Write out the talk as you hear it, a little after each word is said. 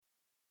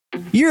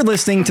You're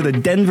listening to the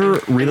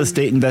Denver Real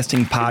Estate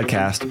Investing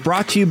Podcast,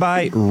 brought to you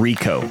by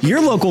RICO, your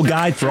local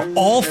guide for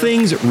all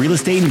things real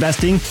estate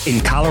investing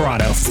in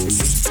Colorado.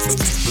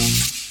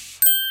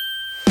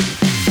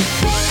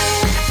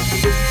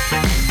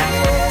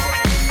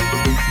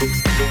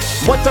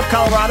 What's up,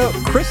 Colorado?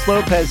 Chris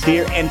Lopez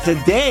here, and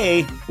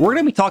today we're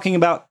going to be talking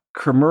about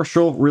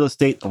commercial real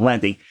estate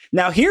lending.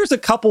 Now, here's a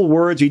couple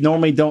words you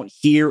normally don't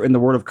hear in the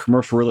world of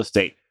commercial real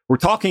estate. We're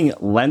talking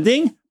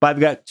lending, but I've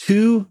got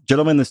two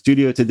gentlemen in the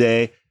studio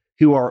today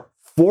who are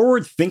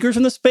forward thinkers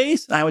in the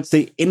space, and I would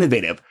say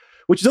innovative,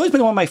 which has always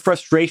been one of my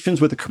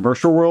frustrations with the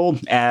commercial world.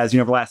 As you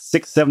know, over the last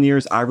 6-7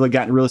 years, I've really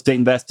gotten into real estate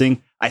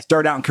investing. I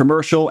started out in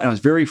commercial, and I was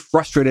very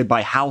frustrated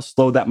by how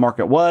slow that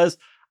market was.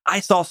 I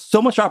saw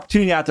so much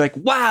opportunity out there, like,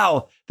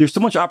 wow, there's so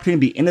much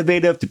opportunity to be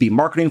innovative, to be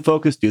marketing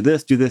focused, do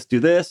this, do this,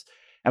 do this.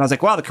 And I was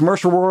like, wow, the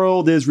commercial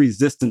world is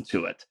resistant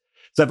to it.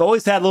 So I've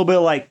always had a little bit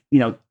of like,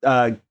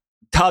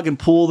 tug and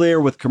pull there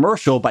with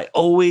commercial, but I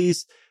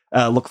always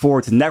look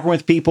forward to networking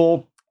with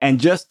people. And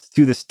just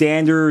through the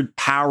standard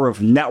power of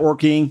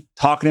networking,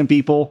 talking to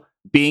people,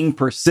 being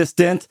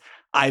persistent,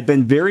 I've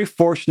been very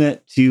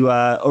fortunate to,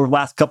 over the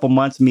last couple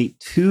months, meet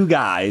two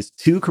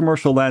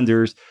commercial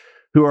lenders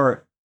who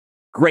are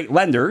great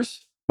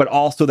lenders, but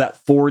also that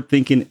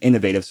forward-thinking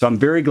innovative. So I'm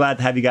very glad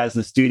to have you guys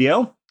in the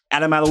studio.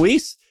 Adam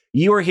Alois,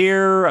 you were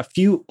here a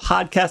few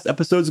podcast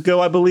episodes ago,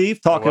 I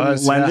believe, talking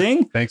lending.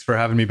 Yeah. Thanks for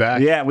having me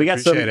back. Yeah, we got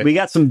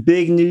some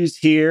big news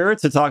here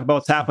to talk about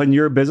what's happening in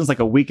your business like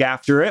a week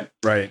after it.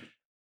 Right.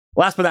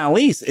 Last but not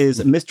least is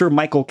Mr.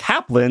 Michael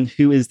Kaplan,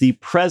 who is the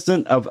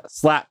president of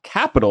Slatt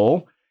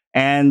Capital.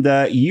 And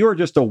you are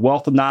just a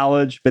wealth of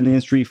knowledge, been in the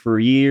industry for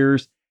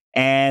years.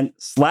 And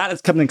Slatt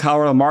is coming to the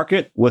Colorado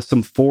market with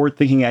some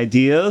forward-thinking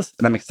ideas,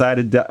 and I'm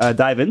excited to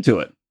dive into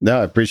it. No,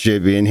 I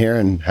appreciate being here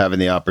and having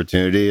the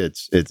opportunity.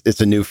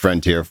 It's a new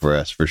frontier for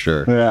us, for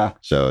sure. Yeah.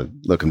 So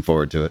looking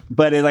forward to it.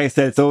 But like I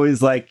said, it's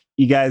always like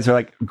you guys are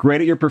like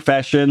great at your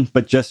profession,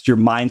 but just your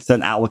mindset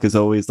and outlook is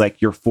always like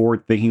you're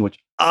forward-thinking, which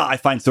I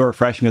find so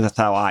refreshing because that's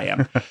how I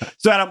am.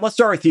 So Adam, let's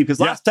start with you, because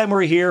last time we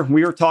were here,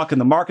 we were talking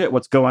the market,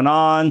 what's going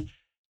on.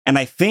 And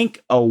I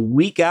think a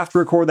week after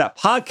recording that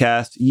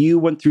podcast, you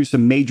went through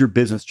some major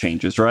business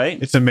changes,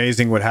 right? It's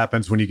amazing what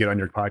happens when you get on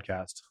your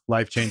podcast.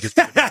 Life changes.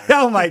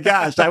 Oh my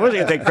gosh. I wish I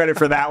could take credit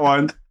for that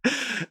one.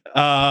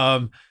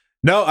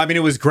 No, I mean,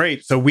 it was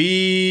great. So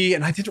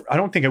I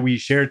don't think we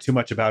shared too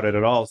much about it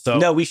at all. So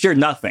no, we shared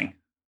nothing.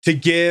 To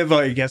give,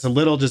 I guess, a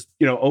little just,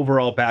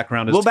 overall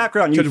background. A little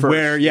background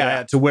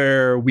to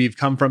where we've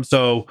come from.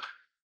 So,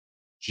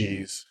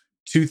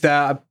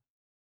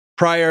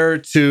 prior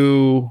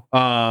to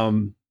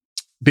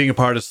being a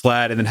part of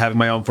Slatt and then having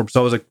my own firm. So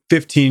I was a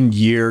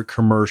 15-year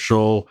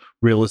commercial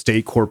real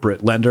estate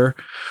corporate lender,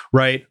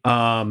 right?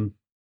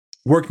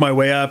 Worked my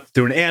way up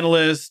through an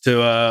analyst to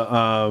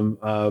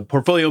a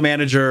portfolio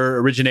manager,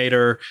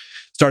 originator,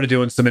 started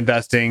doing some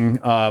investing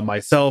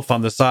myself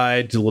on the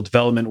side, did a little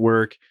development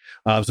work,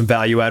 some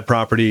value add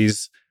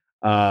properties.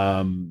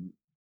 Really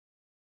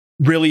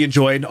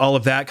enjoyed all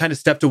of that, kind of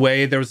stepped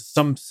away. There was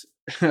some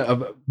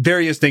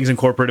various things in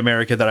corporate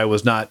America that I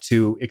was not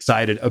too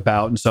excited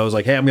about. And so I was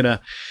like, hey, I'm going to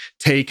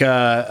take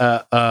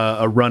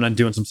a run on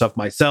doing some stuff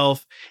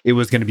myself. It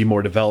was going to be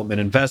more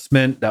development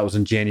investment. That was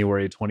in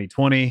January of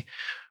 2020.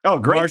 Oh,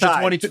 great. March of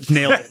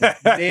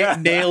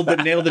 2020. Nailed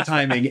the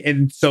timing.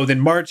 And so then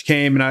March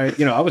came and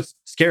I was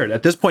scared.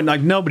 At this point,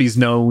 like nobody's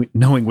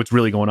knowing what's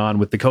really going on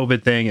with the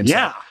COVID thing. And so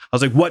I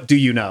was like, what do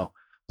you know?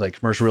 I was like,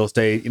 commercial real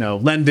estate,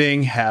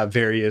 lending, have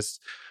various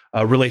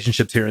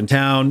relationships here in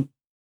town.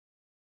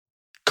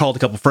 Called a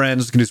couple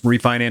friends, can do some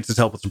refinances,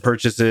 help with some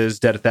purchases.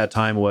 Debt at that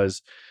time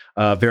was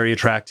very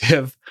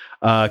attractive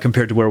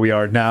compared to where we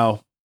are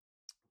now.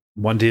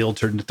 One deal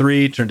turned to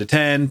 3, turned to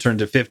 10, turned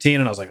to 15.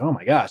 And I was like, oh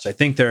my gosh, I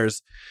think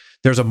there's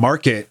a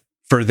market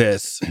for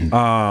this.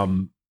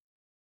 Have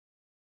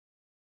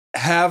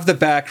the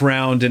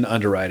background in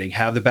underwriting,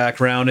 have the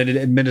background in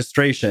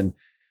administration.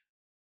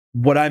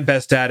 What I'm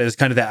best at is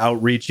kind of the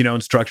outreach, and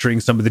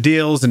structuring some of the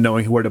deals and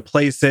knowing where to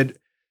place it.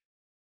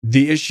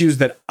 The issues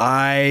that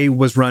I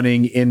was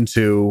running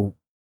into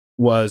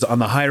was on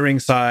the hiring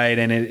side.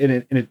 And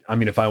it, I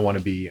mean, if I want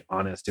to be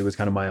honest, it was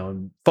kind of my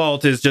own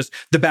fault, is just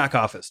the back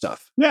office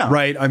stuff. Yeah.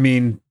 Right. I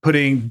mean,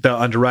 putting the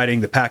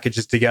underwriting, the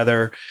packages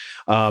together,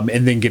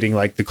 and then getting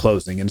like the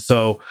closing. And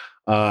so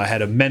I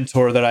had a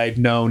mentor that I'd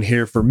known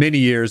here for many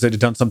years that had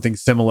done something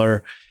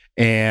similar.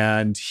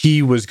 And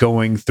he was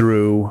going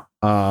through,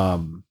 I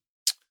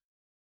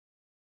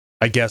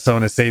guess I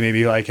want to say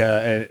maybe like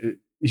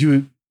he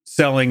was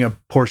selling a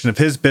portion of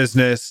his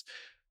business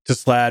to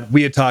Slatt.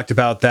 We had talked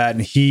about that,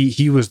 and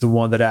he was the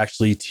one that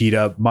actually teed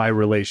up my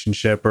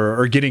relationship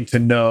or getting to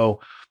know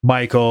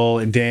Michael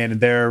and Dan and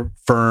their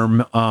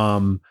firm.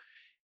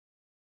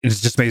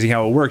 It's just amazing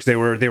how it works. They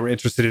were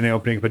interested in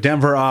opening up a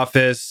Denver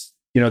office.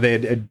 They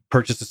had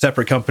purchased a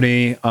separate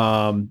company.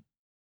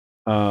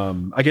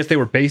 I guess they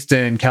were based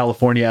in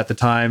California at the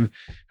time.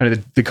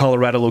 And the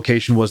Colorado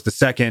location was the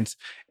second.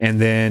 And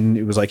then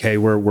it was like, hey,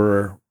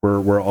 we're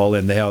all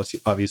in. They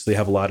obviously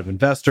have a lot of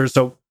investors.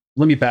 So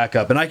let me back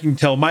up, and I can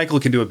tell Michael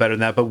can do it better than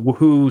that, but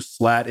who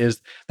Slatt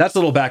is, that's a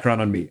little background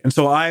on me. And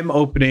so I'm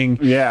opening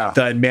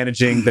and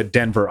managing the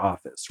Denver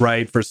office,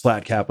 right, for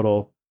Slatt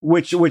Capital.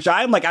 Which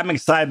I'm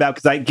excited about,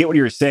 because I get what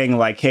you're saying.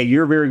 Like, hey,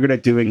 you're very good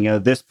at doing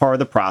this part of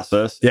the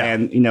process. Yeah.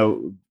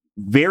 And,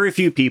 very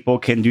few people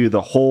can do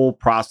the whole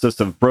process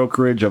of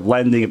brokerage, of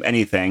lending, of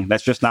anything.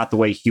 That's just not the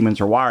way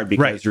humans are wired,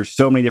 because there's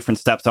so many different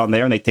steps on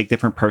there, and they take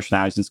different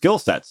personalities and skill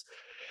sets.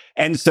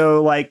 And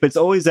so, but it's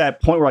always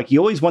that point where you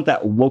always want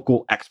that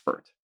local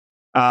expert.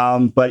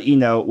 But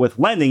with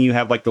lending, you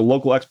have the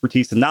local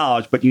expertise and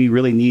knowledge, but you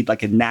really need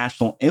a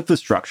national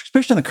infrastructure,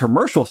 especially on the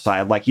commercial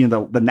side.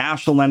 The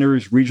national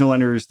lenders, regional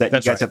lenders that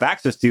you guys have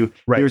access to.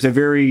 Right. There's a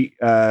very,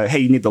 hey,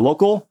 you need the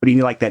local, but you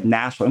need that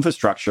national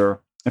infrastructure.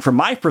 And from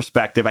my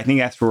perspective, I think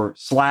that's where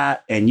Slatt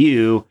and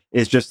you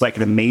is just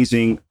an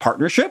amazing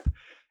partnership.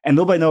 And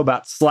nobody know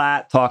about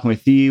Slatt, talking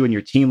with you and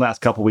your team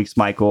last couple of weeks,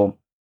 Michael.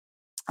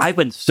 I've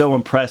been so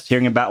impressed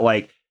hearing about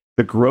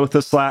the growth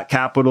of Slatt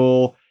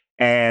Capital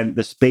and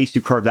the space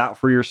you carved out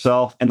for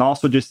yourself, and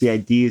also just the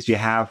ideas you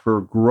have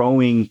for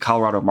growing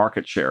Colorado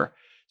market share.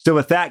 So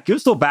with that, give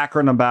us a little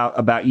background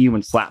about you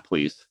and Slatt,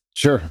 please.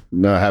 Sure.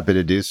 No, happy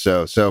to do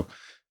so. So,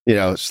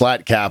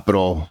 Slatt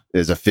Capital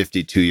is a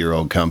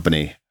 52-year-old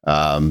company.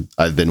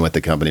 I've been with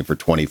the company for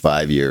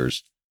 25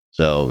 years.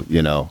 So,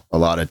 a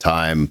lot of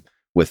time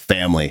with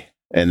family,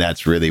 and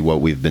that's really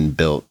what we've been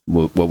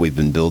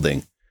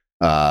building.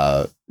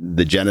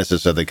 The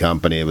genesis of the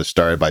company, it was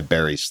started by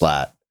Barry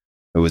Slatt,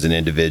 who was an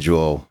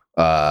individual,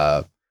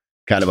 kind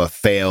of a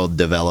failed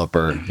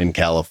developer in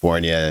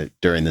California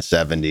during the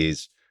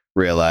 70s,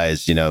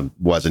 realized,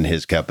 wasn't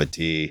his cup of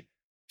tea,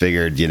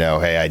 figured,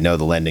 hey, I know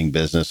the lending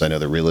business, I know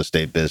the real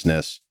estate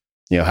business.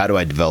 How do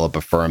I develop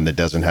a firm that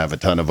doesn't have a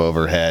ton of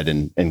overhead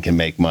and can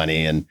make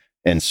money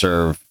and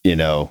serve,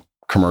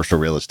 commercial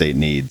real estate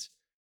needs?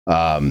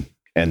 And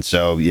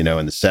so, in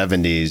the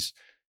 70s,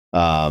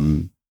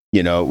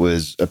 it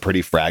was a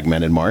pretty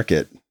fragmented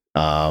market.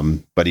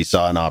 But he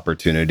saw an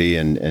opportunity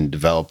and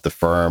developed the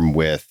firm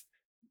with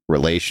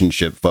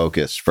relationship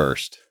focus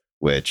first,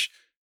 which,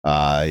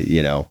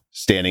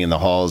 standing in the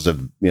halls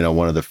of,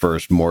 one of the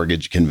first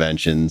mortgage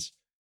conventions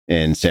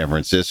in San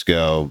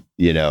Francisco,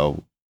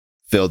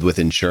 filled with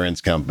insurance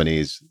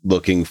companies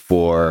looking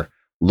for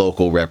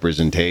local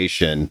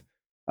representation.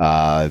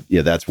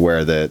 That's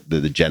where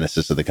the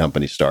genesis of the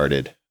company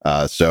started.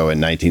 So in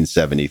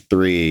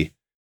 1973,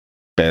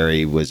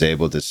 Barry was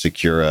able to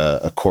secure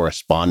a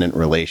correspondent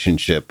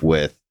relationship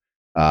with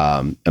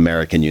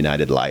American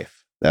United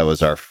Life. That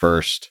was our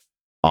first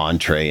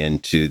entree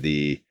into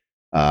the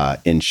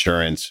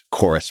insurance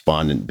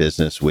correspondent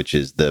business, which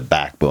is the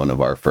backbone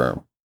of our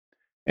firm.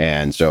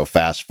 And so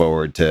fast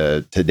forward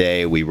to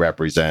today, we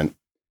represent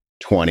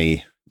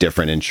 20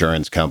 different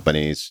insurance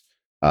companies,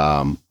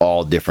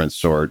 all different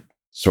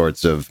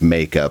sorts of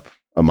makeup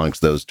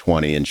amongst those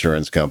 20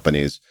 insurance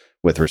companies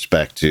with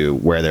respect to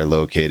where they're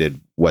located,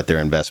 what their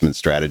investment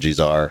strategies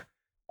are.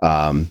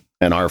 And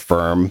our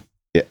firm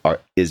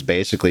is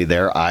basically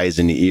their eyes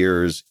and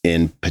ears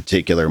in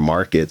particular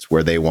markets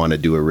where they want to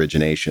do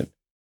origination.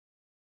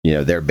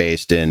 They're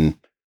based in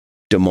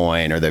Des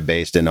Moines, or they're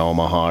based in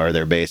Omaha, or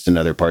they're based in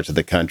other parts of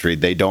the country.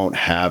 They don't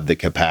have the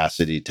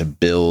capacity to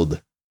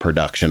build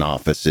production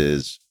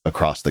offices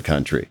across the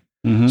country.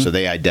 Mm-hmm. So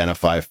they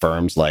identify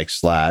firms like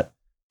Slatt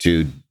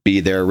to be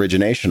their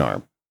origination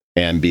arm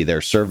and be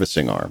their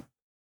servicing arm.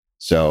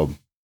 So,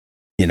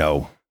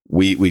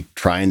 we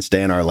try and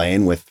stay in our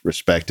lane with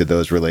respect to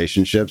those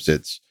relationships.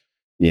 It's,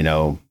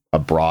 a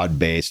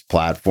broad-based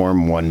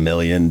platform, 1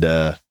 million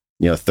to,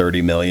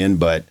 30 million,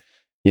 but,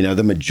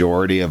 the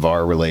majority of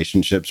our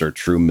relationships are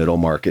true middle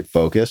market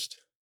focused.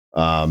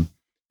 And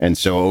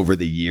so over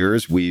the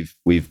years, we've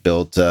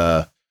built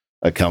a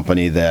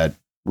company that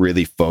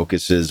really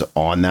focuses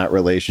on that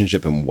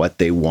relationship and what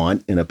they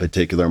want in a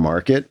particular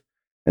market.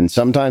 And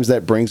sometimes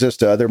that brings us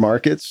to other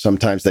markets.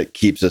 Sometimes that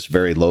keeps us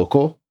very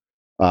local.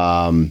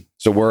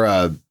 So we're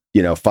a,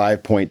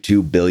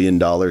 $5.2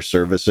 billion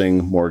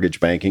servicing mortgage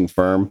banking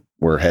firm.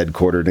 We're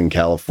headquartered in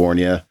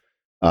California.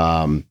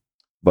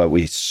 But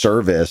we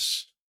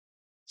service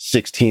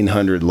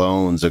 1,600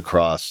 loans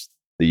across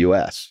the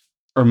U.S.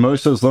 Are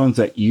most of those loans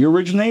that you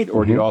originate,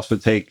 or do you also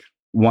take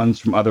ones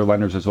from other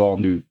lenders as well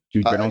and do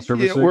general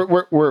servicing?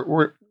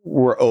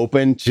 We're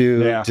open to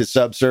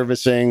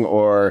subservicing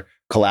or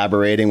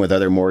collaborating with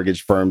other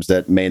mortgage firms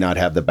that may not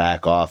have the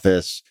back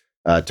office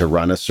to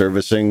run a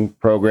servicing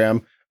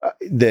program.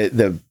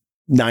 The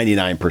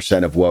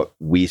 99% of what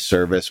we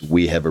service,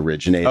 we have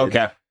originated.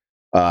 Okay.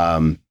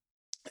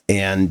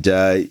 And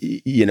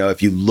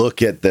if you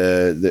look at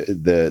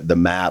the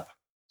map,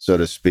 so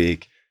to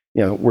speak,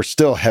 we're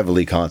still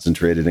heavily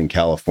concentrated in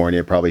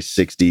California. Probably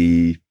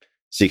 68%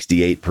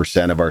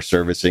 of our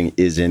servicing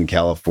is in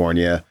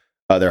California.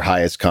 Other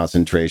highest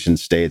concentration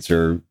states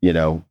are,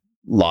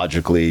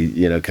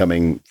 logically,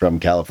 coming from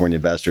California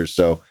investors.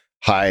 So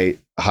high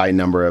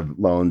number of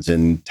loans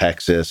in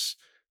Texas,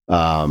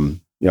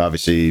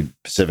 obviously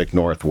Pacific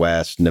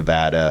Northwest,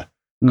 Nevada,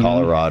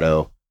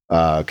 Colorado,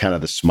 kind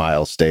of the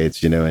smile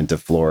states, into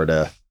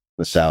Florida.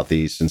 the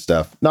Southeast and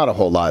stuff. Not a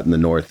whole lot in the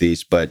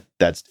Northeast, but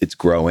it's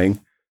growing.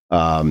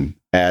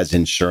 As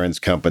insurance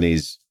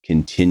companies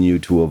continue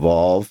to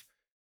evolve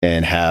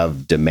and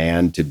have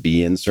demand to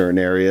be in certain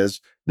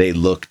areas, they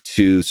look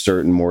to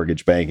certain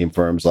mortgage banking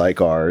firms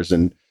like ours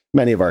and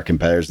many of our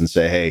competitors and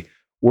say, hey,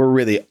 we're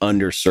really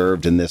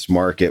underserved in this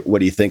market. What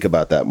do you think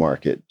about that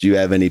market? Do you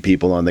have any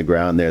people on the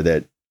ground there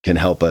that can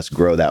help us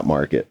grow that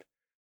market?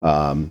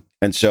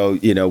 And so,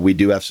 we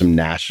do have some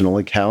national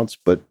accounts,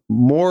 but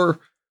more,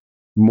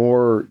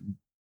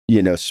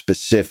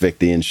 specific.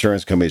 The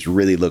insurance companies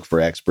really look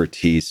for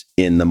expertise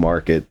in the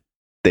market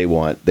they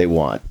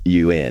want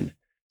you in.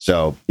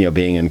 So,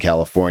 being in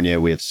California,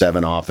 we have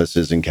 7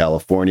 offices in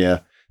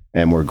California,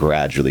 and we're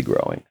gradually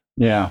growing.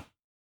 Yeah.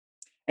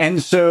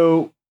 And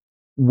so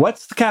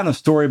what's the kind of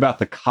story about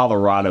the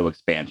Colorado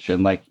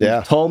expansion? Like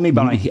you told me,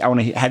 but I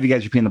want to have you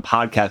guys repeat in the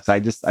podcast.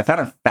 I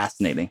found it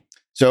fascinating.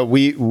 So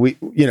we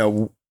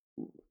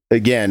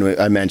again,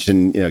 I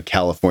mentioned,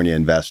 California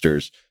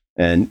investors,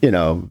 and,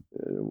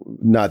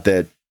 not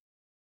that,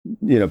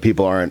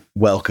 people aren't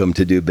welcome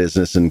to do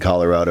business in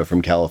Colorado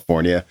from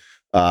California.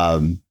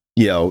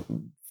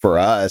 For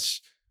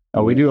us,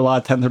 we do a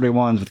lot of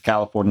 1031s with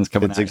Californians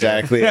coming out.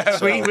 Exactly.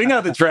 So, we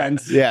know the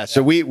trends. Yeah.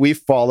 So we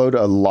followed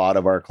a lot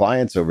of our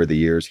clients over the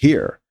years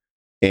here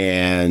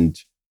and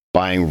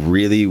buying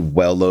really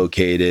well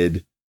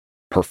located,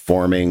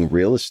 performing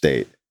real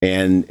estate.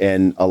 And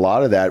a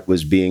lot of that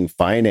was being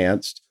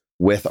financed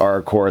with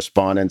our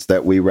correspondents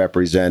that we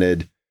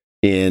represented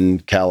in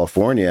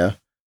California,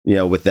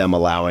 with them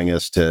allowing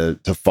us to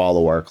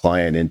follow our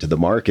client into the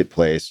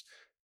marketplace.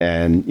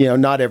 And,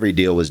 not every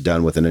deal was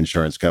done with an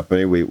insurance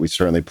company. We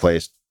certainly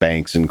placed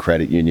banks and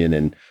credit union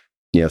and,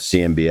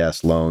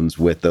 CMBS loans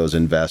with those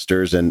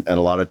investors. And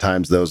a lot of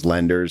times those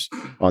lenders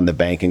on the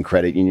bank and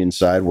credit union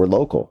side were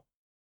local.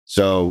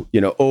 So,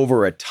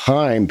 over a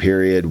time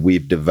period,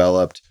 we've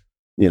developed,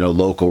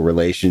 local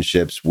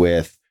relationships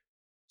with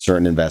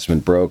certain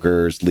investment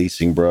brokers,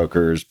 leasing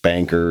brokers,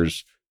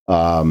 bankers,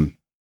 and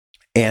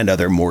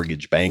other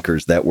mortgage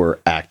bankers that were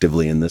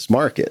actively in this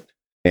market.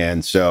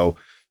 And so,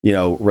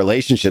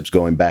 relationships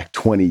going back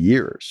 20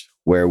 years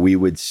where we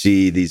would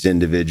see these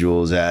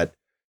individuals at,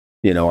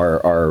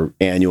 our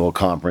annual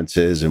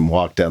conferences and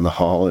walk down the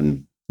hall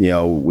and,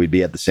 we'd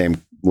be at the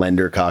same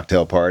lender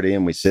cocktail party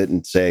and we sit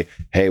and say,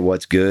 hey,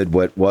 what's good?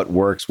 What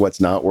works?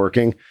 What's not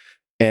working?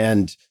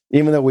 And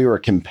even though we were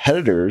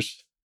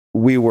competitors,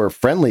 we were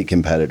friendly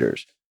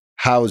competitors.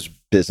 How's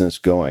business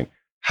going?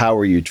 How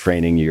are you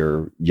training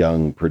your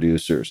young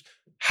producers?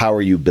 How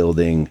are you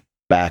building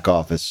back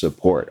office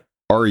support?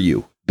 Are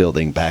you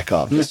building back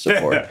office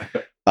support?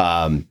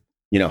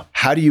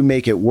 How do you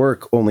make it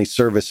work only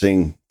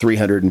servicing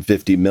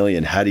 350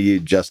 million? How do you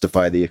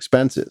justify the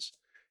expenses?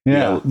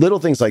 Little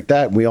things like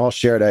that. We all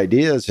shared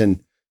ideas, and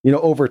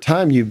over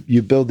time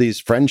you build these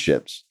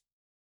friendships.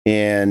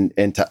 And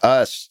to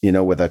us,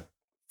 with a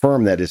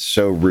firm that is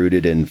so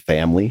rooted in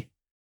family,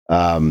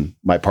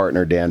 my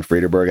partner Dan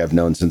Friederberg, I've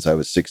known since I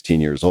was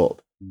 16 years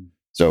old.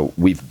 So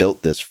we've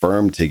built this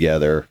firm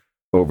together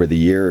over the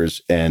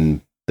years,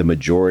 and the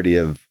majority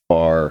of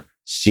our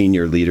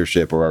senior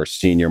leadership or our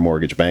senior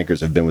mortgage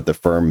bankers have been with the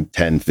firm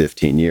 10,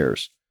 15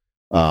 years,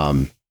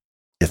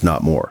 if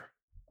not more.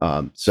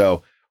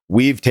 So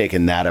we've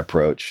taken that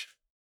approach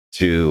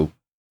to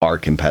our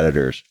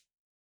competitors.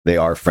 They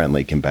are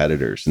friendly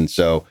competitors. And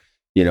so,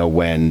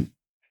 when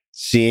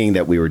seeing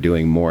that we were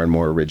doing more and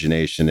more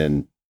origination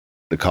in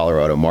the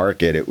Colorado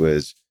market, it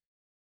was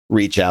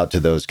reach out to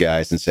those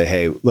guys and say,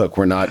 hey, look,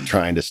 we're not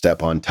trying to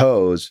step on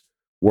toes.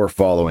 We're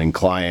following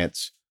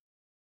clients.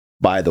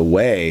 By the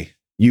way,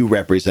 you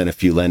represent a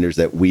few lenders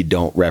that we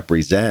don't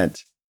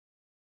represent.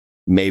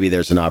 Maybe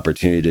there's an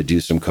opportunity to do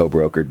some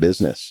co-brokered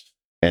business.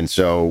 And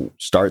so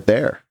start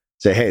there.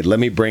 Say, hey, let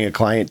me bring a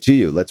client to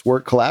you. Let's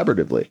work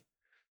collaboratively.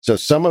 So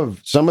some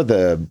of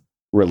the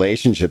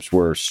relationships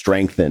were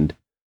strengthened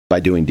by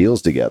doing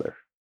deals together.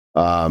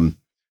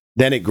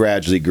 Then it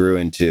gradually grew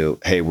into,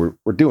 hey, we're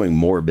doing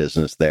more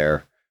business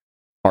there.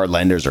 Our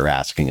lenders are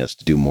asking us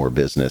to do more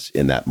business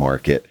in that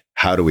market.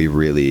 How do we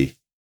really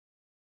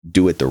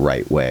do it the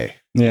right way?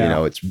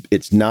 Yeah.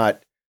 It's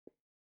not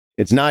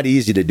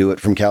easy to do it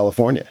from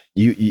California.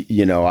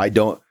 I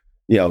don't,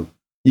 you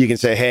can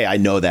say, hey, I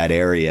know that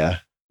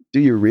area. Do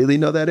you really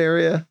know that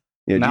area?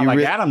 Not like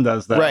Adam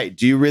does that. Right.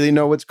 Do you really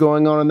know what's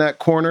going on in that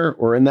corner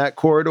or in that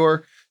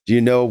corridor? Do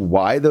you know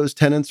why those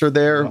tenants are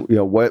there?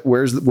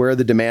 Where are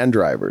the demand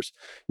drivers?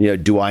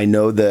 Do I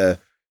know the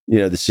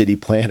city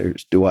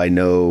planners? Do I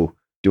know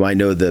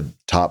the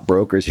top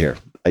brokers here?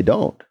 I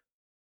don't.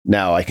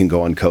 Now I can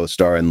go on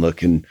CoStar and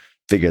look and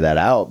figure that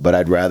out, but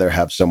I'd rather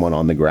have someone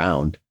on the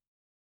ground.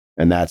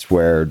 And that's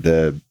where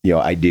the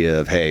idea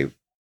of, hey,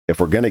 if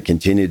we're going to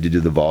continue to do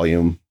the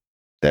volume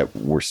that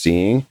we're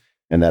seeing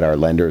and that our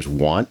lenders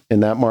want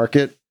in that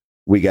market,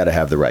 we got to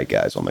have the right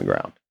guys on the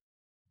ground.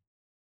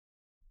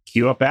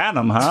 Cue up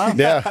Adam, huh?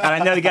 Yeah. And I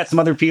know you got some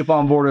other people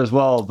on board as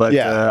well, but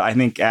I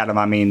think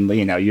Adam,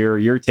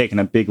 you're taking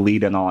a big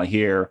lead in all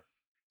here.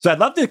 So I'd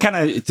love to kind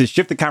of to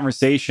shift the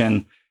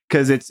conversation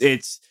because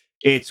it's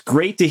It's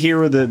great to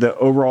hear the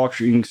overall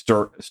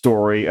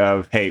story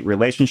of, hey,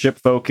 relationship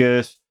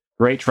focus,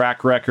 great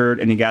track record,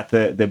 and you got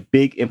the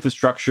big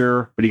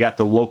infrastructure, but you got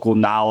the local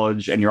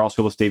knowledge, and you're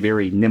also able to stay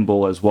very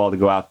nimble as well to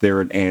go out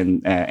there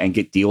and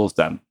get deals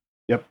done.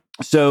 Yep.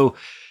 So,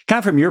 kind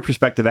of from your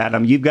perspective,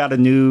 Adam, you've got a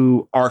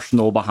new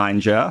arsenal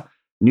behind you,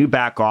 new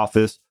back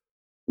office.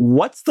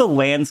 What's the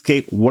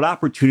landscape? What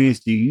opportunities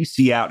do you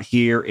see out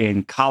here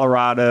in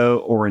Colorado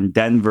or in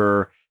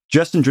Denver,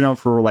 just in general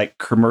for like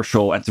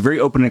commercial? And it's a very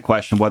open-ended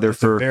question, whether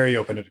for very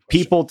open-ended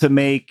people to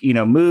make,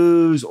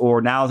 moves,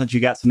 or now that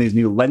you got some of these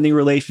new lending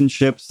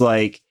relationships,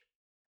 like,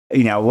 how are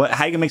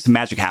you gonna make some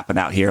magic happen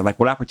out here? Like,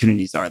 what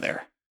opportunities are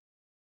there?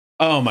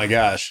 Oh my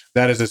gosh,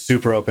 that is a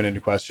super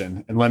open-ended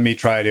question. And let me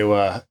try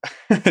to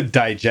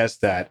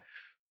digest that.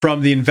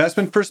 From the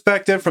investment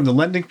perspective, from the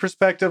lending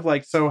perspective,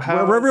 like, so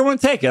how... Wherever you want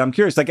to take it, I'm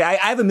curious. Like, I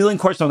have a million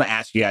questions I want to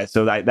ask you guys.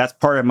 So that's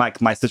part of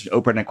my such an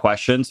open-ended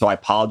question. So I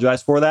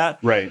apologize for that.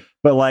 Right.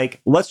 But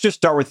like, let's just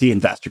start with the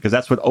investor, because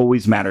that's what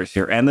always matters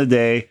here. End of the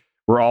day,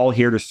 we're all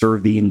here to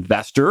serve the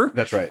investor.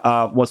 That's right.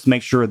 Let's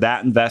make sure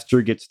that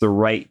investor gets the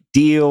right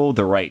deal,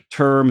 the right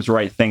terms, the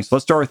right things. So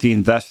let's start with the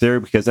investor,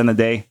 because end of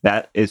the day,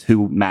 that is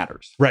who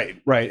matters. Right.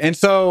 And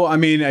so, I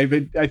mean, I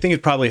think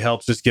it probably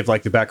helps just give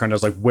like the background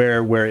as like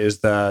where is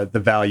the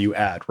value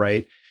add,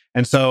 right?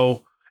 And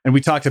so, and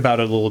we talked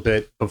about it a little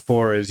bit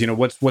before, is,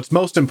 what's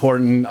most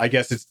important. I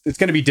guess it's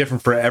going to be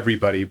different for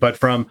everybody, but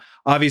from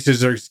obviously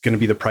there's going to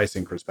be the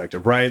pricing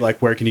perspective, right?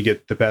 Like, where can you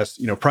get the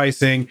best,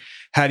 pricing?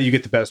 How do you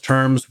get the best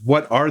terms?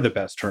 What are the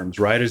best terms,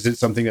 right? Is it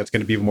something that's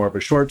going to be more of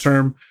a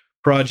short-term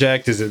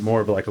project? Is it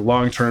more of like a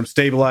long-term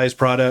stabilized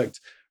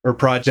product or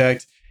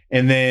project?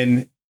 And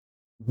then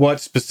what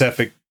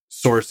specific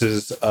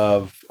sources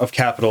of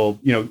capital,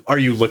 are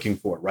you looking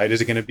for, right?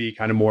 Is it going to be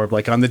kind of more of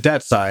like on the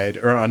debt side,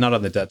 or not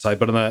on the debt side,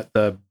 but on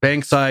the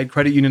bank side,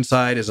 credit union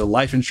side? Is a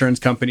life insurance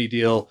company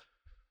deal?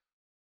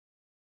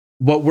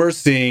 What we're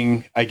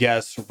seeing, I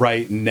guess,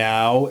 right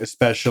now,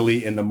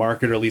 especially in the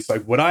market, or at least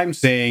like what I'm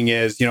saying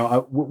is,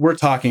 we're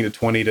talking to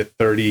 20 to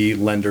 30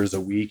 lenders a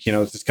week.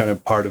 It's just kind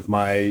of part of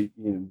my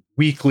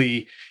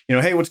weekly,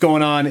 hey, what's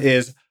going on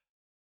is,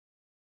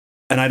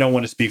 and I don't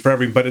want to speak for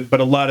everybody, but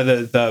a lot of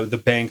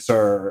the banks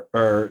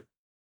are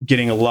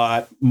getting a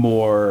lot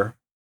more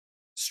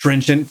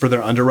stringent for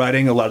their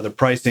underwriting. A lot of the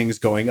pricing is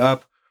going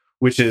up,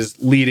 which is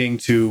leading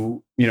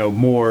to,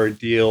 more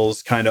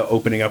deals kind of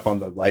opening up on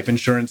the life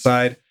insurance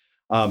side.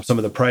 Some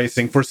of the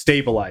pricing for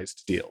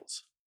stabilized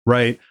deals,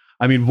 right?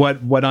 I mean,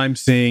 what I'm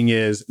seeing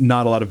is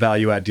not a lot of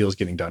value add deals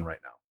getting done right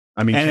now.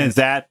 I mean, and is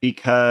that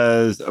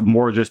because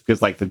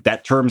like the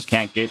debt terms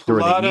can't get through?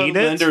 A lot of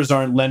lenders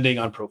aren't lending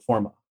on pro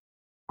forma.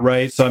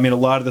 Right. So, I mean, a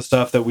lot of the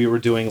stuff that we were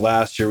doing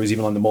last year was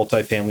even on the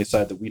multifamily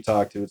side that we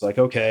talked to. It's like,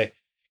 okay,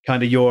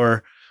 kind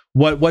of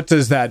what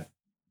does that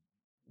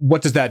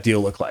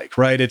deal look like?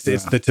 Right. It's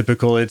the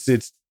typical, it's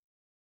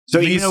so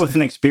even with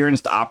an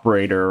experienced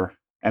operator,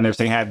 and they're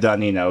saying have done,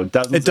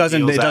 dozens it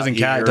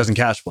doesn't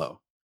cash flow.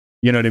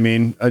 You know what I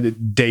mean?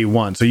 Day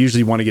one. So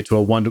usually you want to get to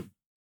a one to,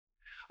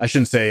 I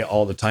shouldn't say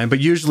all the time, but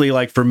usually,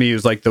 like for me, it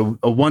was like a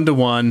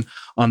 1-to-1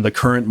 on the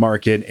current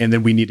market, and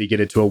then we need to get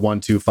it to a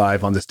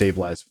 1-to-5 on the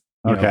stabilized.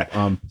 Okay.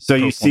 So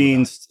you've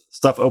seen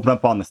stuff open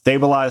up on the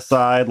stabilized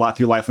side, a lot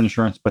through life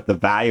insurance, but the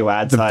value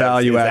add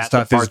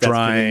stuff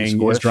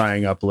is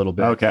drying up a little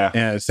bit. Okay.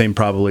 And same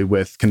probably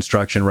with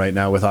construction right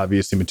now, with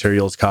obviously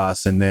materials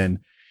costs. And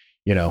then,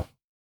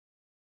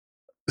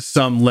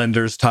 some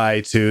lenders tie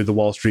to the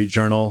Wall Street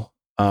Journal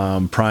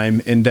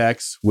prime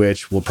index,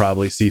 which will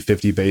probably see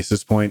 50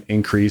 basis point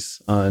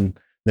increase on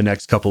the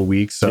next couple of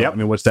weeks. So, I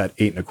mean, what's that,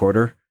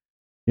 8.25?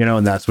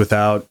 And that's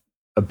without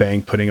a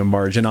bank putting a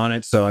margin on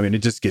it. So, I mean,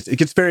 it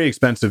gets very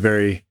expensive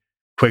very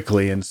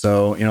quickly. And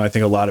so, I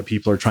think a lot of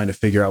people are trying to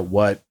figure out,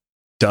 what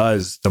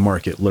does the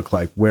market look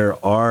like? Where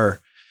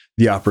are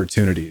the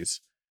opportunities?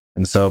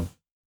 And so,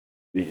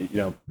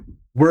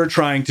 we're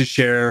trying to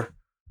share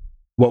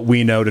what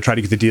we know to try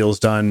to get the deals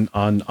done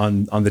on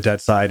the debt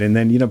side. And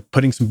then,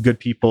 putting some good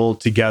people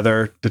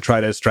together to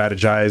try to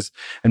strategize,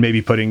 and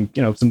maybe putting,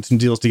 some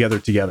deals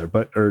together,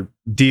 or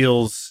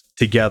deals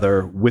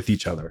together with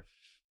each other.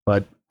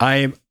 But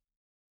I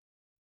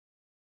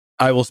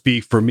will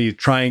speak for me,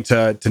 trying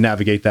to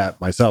navigate that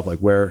myself. Like,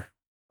 where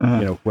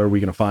are we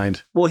going to find?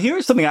 Well,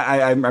 here's something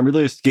I'm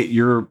really just get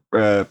your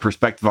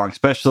perspective on,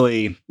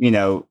 especially,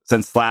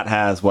 since Slatt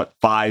has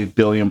 5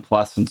 billion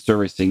plus in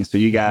servicing. So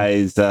you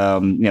guys,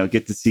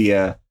 get to see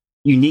a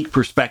unique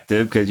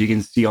perspective, because you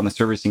can see on the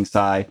servicing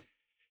side,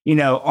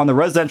 on the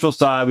residential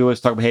side, we always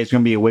talk about, hey, it's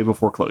going to be a wave of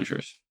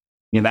foreclosures.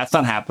 That's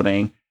not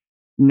happening.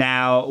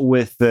 Now,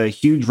 with the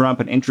huge rump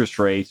in interest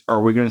rates,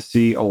 are we going to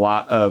see a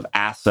lot of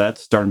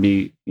assets starting to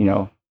be,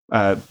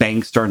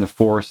 banks starting to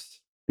force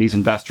these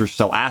investors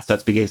sell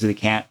assets because they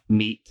can't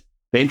meet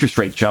the interest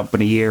rate jump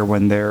in a year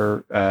when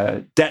their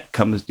debt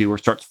comes due or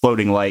starts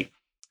floating? Like,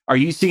 are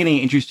you seeing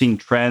any interesting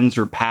trends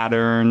or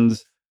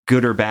patterns,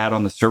 good or bad,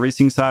 on the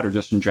servicing side, or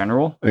just in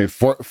general? I mean,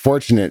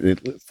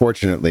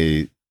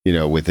 fortunately,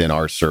 within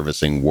our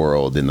servicing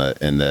world, in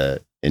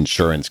the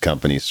insurance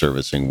company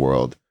servicing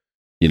world,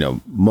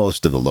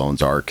 most of the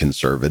loans are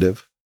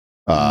conservative.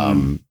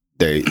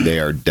 They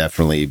are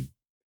definitely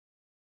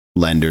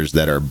lenders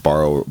that are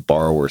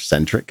borrower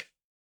centric.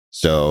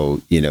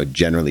 So,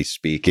 generally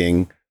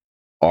speaking,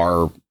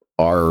 our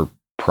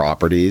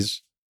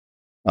properties,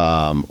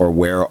 or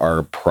where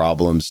our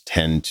problems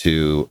tend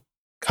to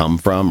come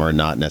from are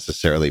not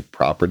necessarily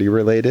property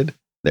related.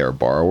 They're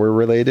borrower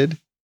related.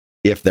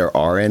 If there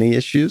are any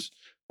issues,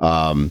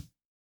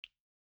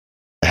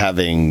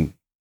 having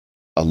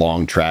a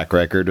long track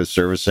record of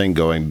servicing,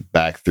 going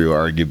back through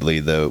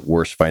arguably the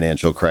worst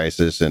financial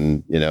crisis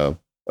in,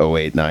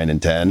 08, 9,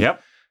 and 10.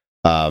 Yep.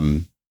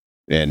 And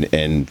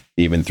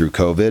even through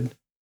COVID,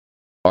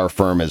 our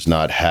firm has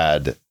not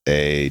had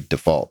a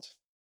default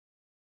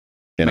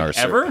in our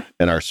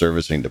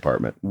servicing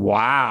department.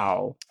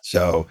 Wow.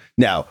 So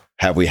now,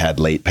 have we had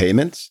late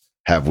payments?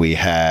 Have we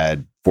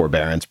had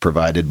forbearance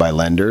provided by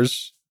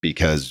lenders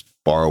because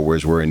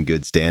borrowers were in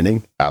good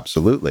standing?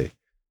 Absolutely.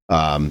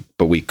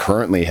 But we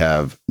currently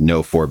have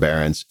no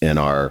forbearance in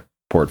our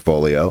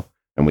portfolio,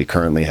 and we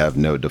currently have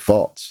no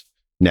defaults.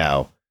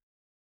 Now,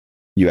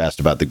 you asked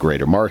about the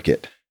greater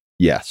market.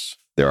 Yes,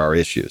 there are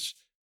issues.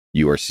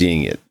 You are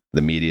seeing it.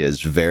 The media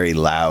is very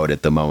loud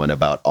at the moment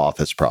about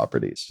office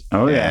properties.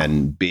 Oh, yeah.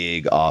 And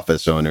big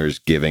office owners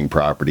giving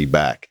property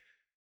back.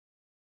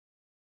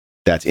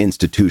 That's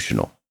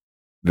institutional,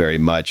 very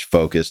much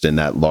focused in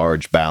that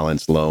large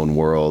balance loan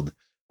world,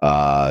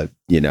 higher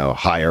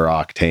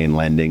octane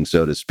lending,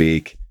 so to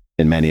speak,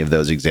 in many of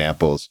those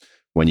examples.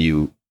 When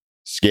you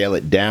scale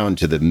it down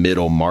to the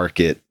middle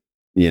market,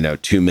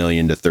 2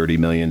 million to 30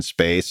 million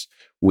space,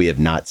 we have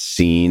not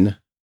seen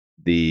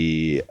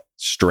the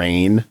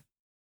strain,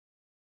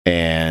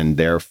 and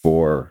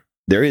therefore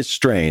there is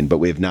strain, but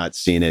we have not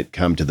seen it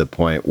come to the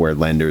point where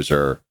lenders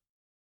are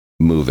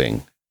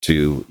moving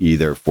to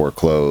either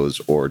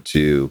foreclose or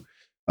to,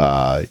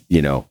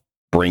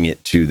 bring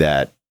it to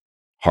that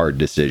hard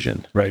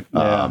decision. Right.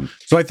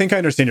 So I think I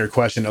understand your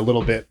question a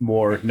little bit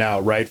more now,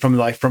 right? From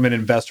an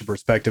investor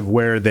perspective,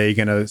 where are they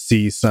going to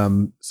see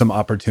some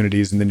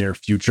opportunities in the near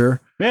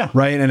future? Yeah.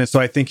 Right. And so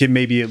I think it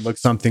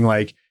looks something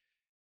like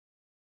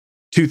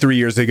 2-3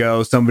 years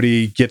ago,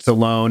 somebody gets a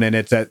loan and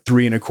it's at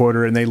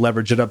 3.25% and they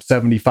leverage it up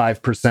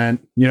 75%,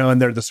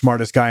 and they're the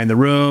smartest guy in the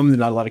room. There's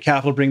not a lot of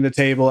capital to bring to the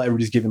table.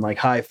 Everybody's giving like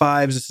high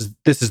fives.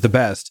 This is the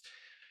best.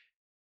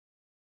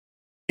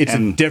 It's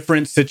a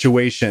different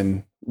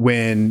situation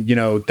when,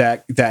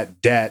 that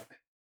debt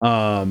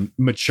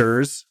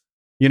matures,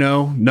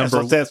 let's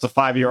say it's a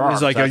 5-year arm.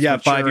 It's like,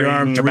 5-year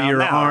arm,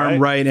 3-year arm,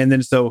 right? And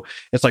then so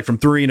it's like from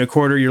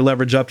 3.25, your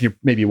leverage up, you're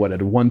maybe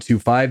at a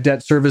 1.25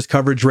 debt service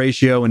coverage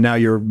ratio. And now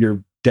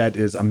your debt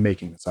is, I'm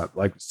making this up,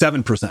 like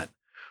 7%,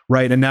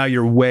 right? And now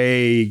you're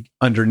way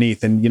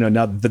underneath. And,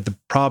 now the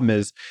problem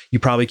is you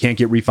probably can't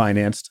get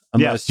refinanced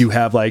unless you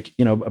have a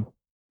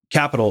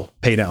capital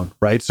pay down,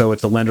 right? So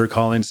it's a lender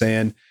calling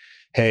saying,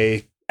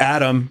 hey,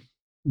 Adam,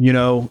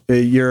 your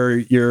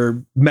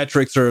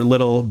metrics are a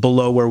little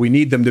below where we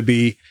need them to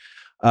be.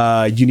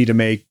 You need to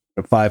make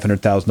a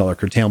 $500,000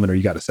 curtailment, or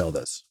you got to sell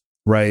this,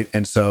 right?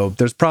 And so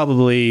there's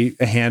probably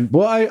a hand.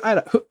 Well,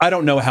 I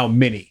don't know how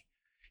many,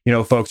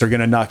 folks are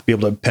going to not be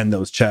able to pen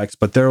those checks,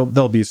 but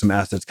there'll be some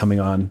assets coming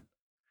on.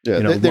 Yeah,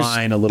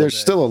 line a little. There's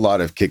still a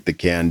lot of kick the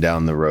can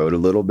down the road a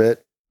little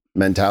bit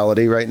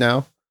mentality right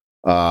now.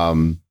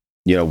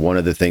 One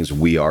of the things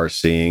we are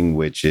seeing,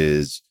 which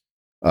is,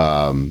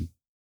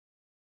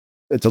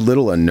 it's a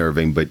little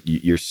unnerving, but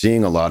you're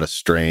seeing a lot of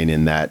strain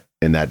in that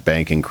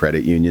bank and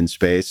credit union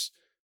space.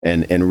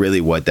 And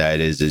really what that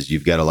is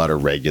you've got a lot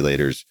of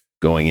regulators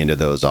going into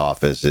those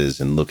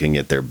offices and looking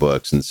at their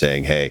books and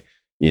saying, hey,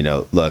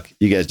 look,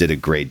 you guys did a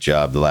great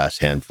job the last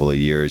handful of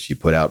years. You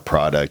put out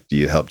product,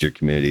 you helped your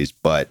communities.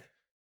 But,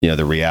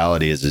 the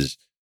reality is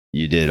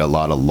you did a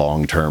lot of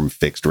long-term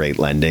fixed rate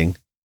lending,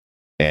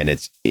 and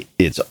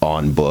it's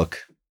on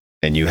book,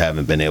 and you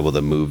haven't been able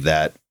to move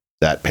that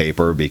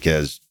paper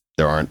because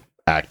there aren't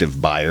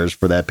active buyers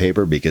for that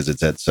paper because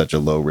it's at such a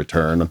low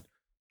return.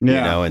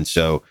 And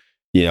so,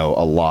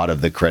 a lot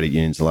of the credit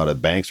unions, a lot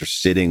of banks are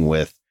sitting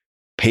with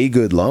pay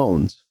good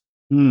loans,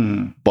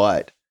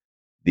 but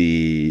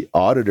the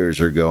auditors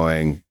are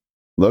going,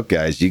 look,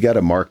 guys, you got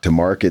to mark to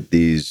market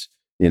these,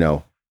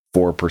 4%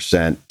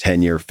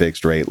 10-year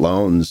fixed rate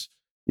loans,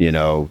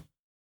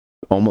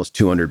 almost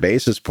 200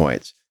 basis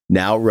points.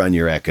 Now run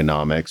your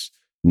economics,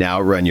 now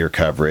run your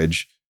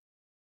coverage.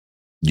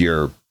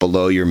 You're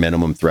below your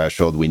minimum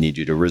threshold. We need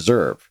you to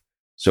reserve.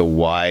 So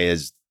why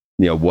is,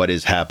 what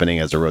is happening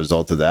as a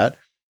result of that?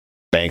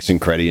 Banks and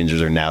credit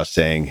unions are now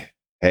saying,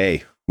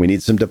 hey, we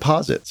need some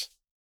deposits.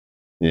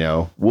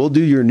 We'll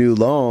do your new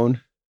loan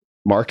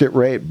market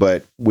rate,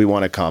 but we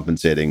want a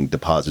compensating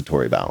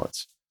depository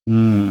balance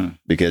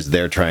because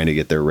they're trying to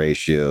get their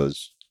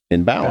ratios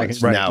in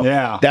balance. Right.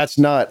 Now, that's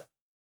not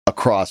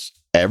across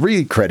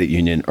every credit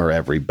union or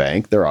every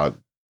bank. There are a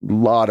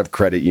lot of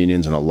credit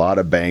unions and a lot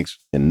of banks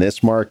in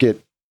this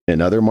market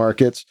and other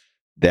markets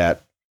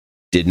that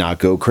did not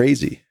go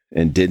crazy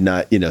and did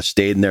not,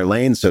 stayed in their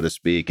lane, so to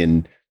speak,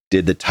 and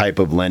did the type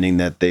of lending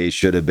that they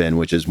should have been,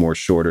 which is more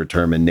shorter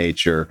term in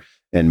nature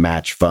and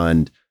match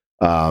fund.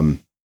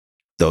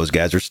 Those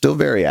guys are still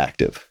very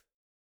active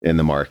in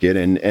the market,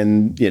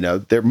 and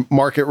they're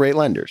market rate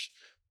lenders,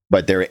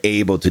 but they're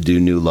able to do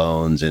new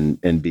loans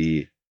and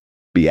be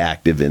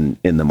active in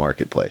the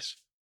marketplace.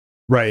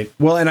 Right.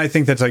 Well, and I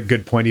think that's a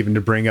good point even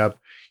to bring up,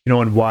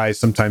 and why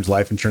sometimes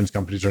life insurance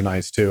companies are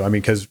nice too. I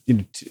mean, because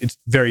it's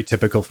very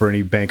typical for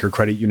any bank or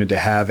credit union to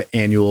have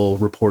annual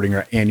reporting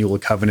or annual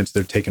covenants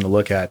they're taking a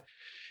look at.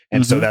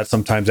 And so that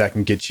sometimes that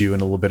can get you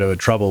in a little bit of a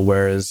trouble.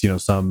 Whereas,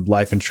 some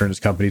life insurance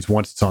companies,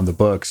 once it's on the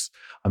books,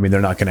 I mean, they're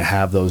not going to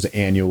have those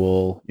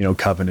annual,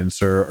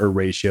 covenants or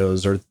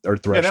ratios or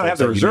thresholds. They don't have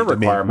the reserve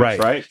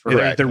requirements, right?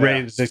 Correct. The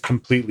rate is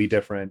completely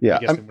different. Yeah. I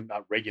guess they're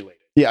not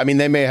regulated. Yeah. I mean,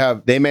 they may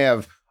have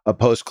a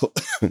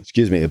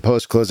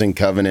post-closing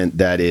covenant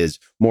that is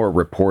more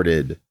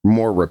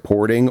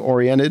reporting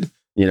oriented.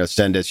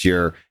 Send us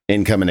your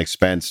income and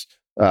expense,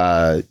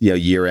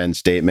 year-end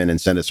statement,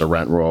 and send us a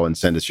rent roll and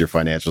send us your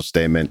financial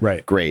statement.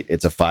 Right. Great.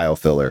 It's a file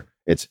filler.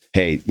 It's,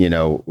 hey,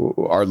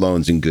 our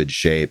loan's in good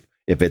shape.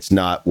 If it's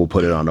not, we'll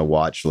put it on a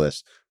watch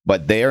list.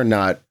 But they are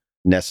not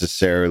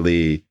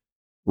necessarily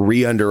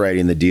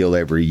re-underwriting the deal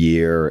every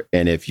year.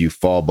 And if you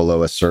fall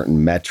below a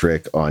certain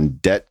metric on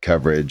debt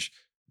coverage,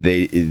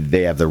 they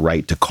have the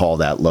right to call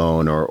that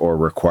loan or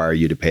require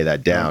you to pay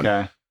that down.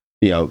 Okay.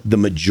 The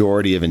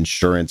majority of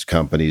insurance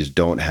companies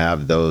don't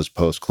have those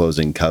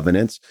post-closing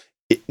covenants.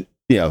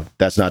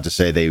 That's not to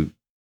say they,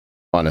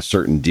 on a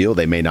certain deal,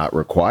 they may not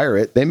require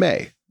it. They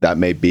may. That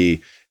may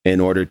be in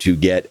order to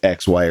get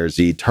X, Y, or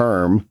Z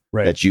term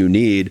that you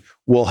need.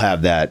 We'll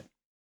have that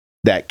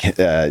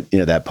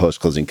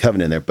post-closing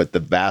covenant in there, but the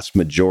vast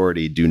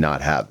majority do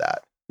not have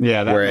that.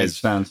 Yeah, that Whereas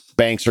makes sense.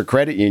 Banks or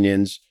credit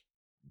unions,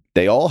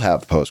 they all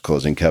have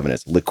post-closing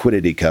covenants: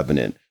 liquidity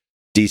covenant,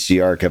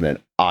 DCR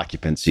covenant,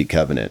 occupancy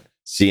covenant,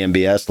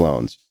 CMBS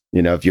loans.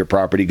 If your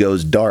property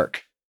goes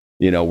dark,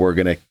 we're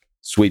going to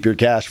sweep your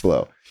cash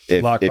flow.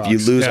 If you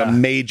lose a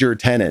major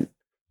tenant,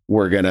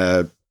 we're going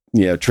to,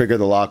 trigger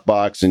the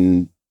lockbox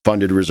and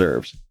funded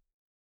reserves.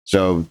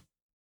 So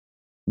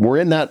we're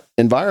in that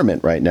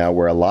environment right now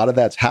where a lot of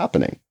that's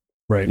happening.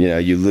 Right.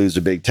 You lose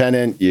a big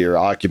tenant, your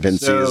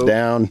occupancy is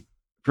down.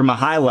 From a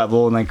high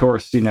level, and of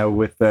course,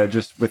 with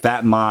that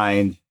in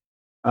mind,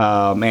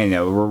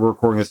 we're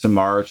recording this in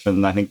March,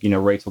 and I think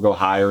rates will go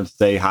higher and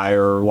stay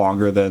higher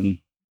longer than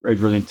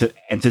originally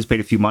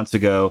anticipated a few months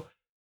ago.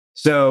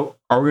 So,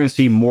 are we going to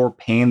see more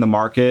pain in the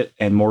market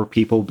and more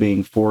people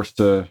being forced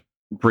to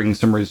bring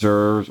some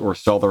reserves or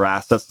sell their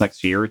assets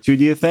next year or two?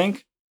 Do you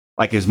think?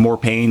 Like, is more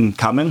pain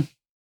coming?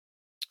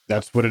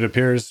 That's what it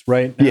appears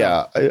right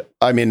now. Yeah,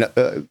 I mean,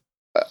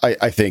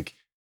 I think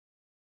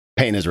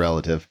pain is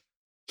relative.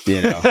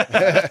 Good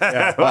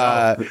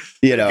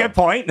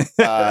point.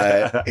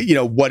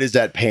 What does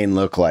that pain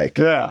look like?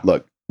 Yeah.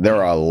 Look, there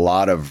are a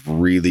lot of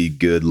really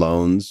good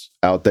loans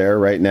out there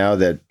right now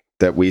that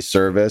we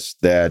service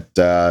that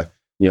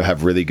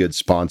have really good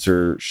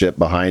sponsorship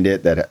behind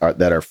it, that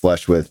are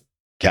flush with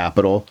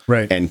capital,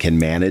 and can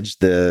manage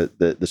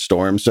the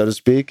storm, so to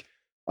speak.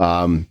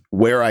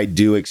 Where I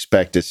do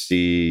expect to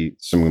see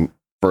some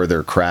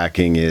further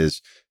cracking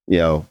is,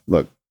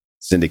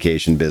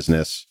 syndication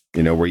business.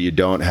 Where you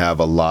don't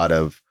have a lot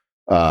of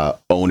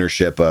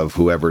ownership of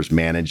whoever's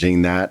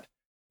managing that,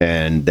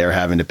 and they're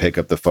having to pick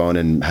up the phone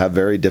and have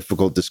very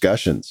difficult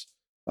discussions,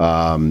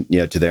 to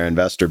their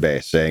investor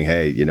base, saying,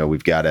 "Hey,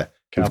 we've got an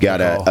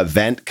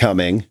event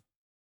coming.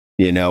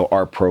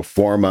 Our pro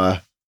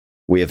forma,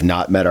 we have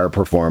not met our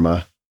pro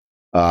forma.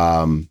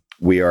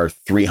 We are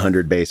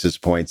 300 basis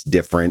points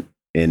different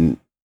in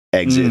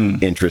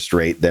exit interest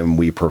rate than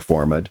we pro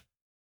forma'd.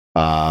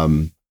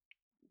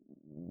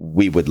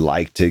 We would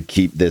like to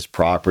keep this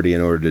property.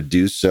 In order to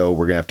do so,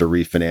 we're going to have to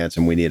refinance,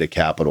 and we need a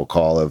capital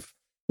call of,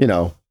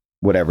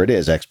 whatever it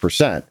is,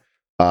 X%.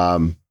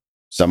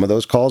 Some of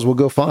those calls will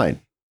go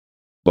fine,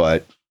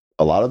 but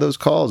a lot of those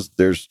calls,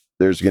 there's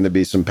going to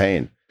be some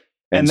pain.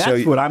 And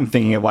that's what I'm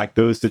thinking of, like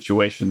those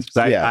situations.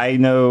 Because I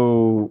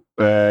know,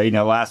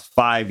 last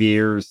 5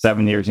 years,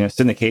 7 years,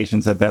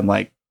 syndications have been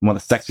like one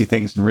of the sexy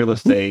things in real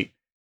estate.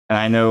 And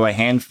I know a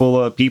handful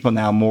of people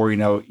now, more,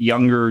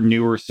 younger,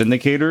 newer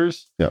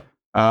syndicators. Yeah.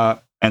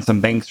 And some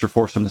banks are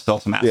forcing them to sell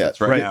some assets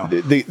now.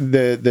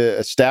 The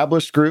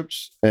established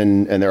groups,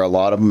 and there are a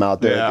lot of them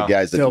out there, the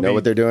guys that know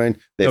what they're doing,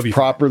 they've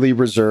properly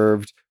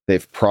reserved,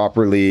 they've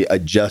properly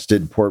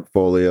adjusted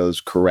portfolios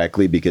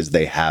correctly because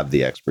they have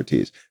the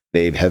expertise.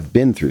 They have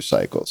been through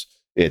cycles.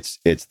 It's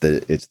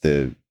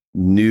the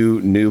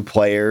new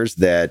players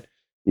that,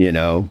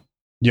 young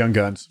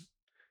guns.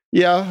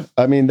 Yeah.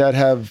 I mean, that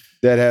have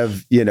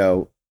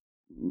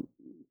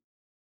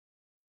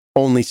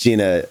only seen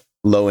a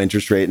low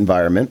interest rate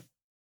environment,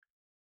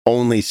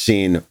 only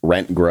seen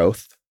rent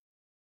growth.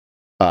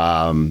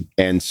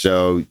 And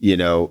so,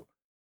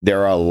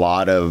 there are a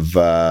lot of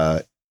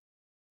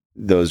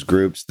those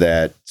groups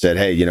that said,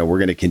 hey, we're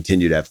going to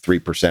continue to have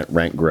 3%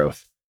 rent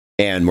growth,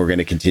 and we're going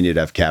to continue to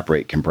have cap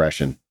rate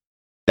compression.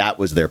 That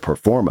was their pro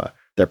forma.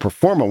 their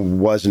performa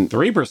wasn't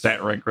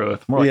 3% rent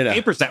growth, more like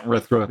 8%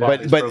 rent growth.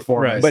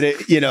 But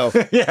it, you know,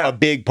 yeah. a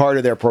big part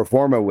of their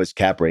performa was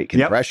cap rate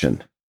compression.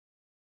 Yep.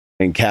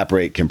 And cap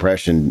rate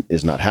compression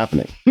is not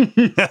happening.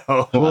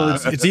 No. Well,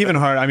 it's even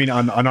hard. I mean,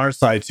 on our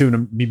side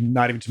too,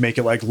 not even to make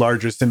it like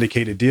larger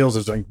syndicated deals,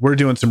 is like we're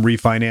doing some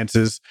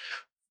refinances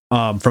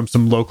from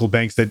some local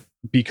banks that,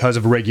 because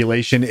of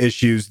regulation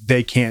issues,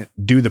 they can't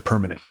do the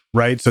permanent,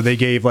 right? So they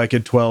gave like a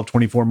 12,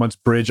 24 months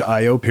bridge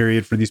IO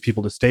period for these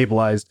people to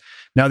stabilize.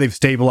 Now they've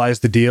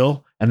stabilized the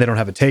deal and they don't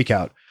have a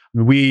takeout.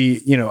 I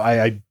mean,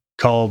 I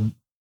called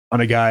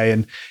on a guy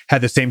and had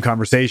the same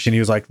conversation. He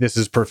was like, this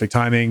is perfect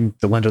timing.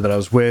 The lender that I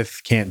was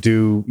with can't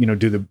do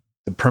the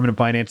permanent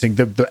financing.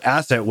 The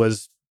asset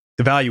was,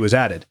 the value was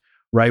added,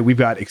 right? We've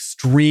got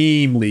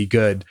extremely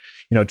good,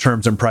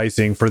 terms and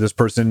pricing for this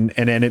person.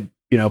 And then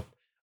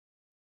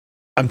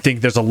I'm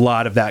thinking there's a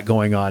lot of that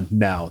going on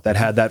now that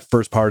had that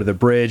first part of the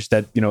bridge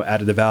that,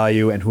 added the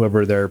value, and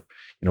whoever their,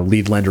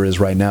 lead lender is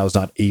right now is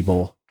not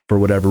able for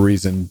whatever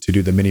reason to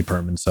do the mini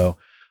perm. And so,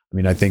 I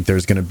mean, I think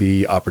there's going to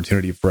be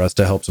opportunity for us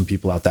to help some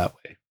people out that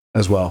way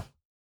as well.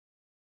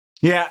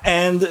 Yeah.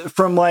 And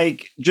from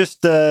like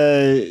just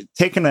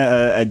taking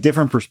a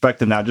different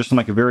perspective now, just from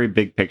like a very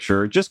big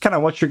picture, just kind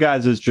of what's your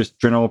guys' just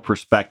general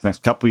perspective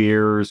next couple of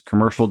years,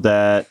 commercial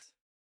debt?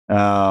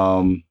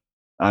 I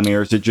mean,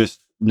 or is it just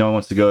no one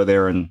wants to go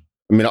there and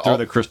throw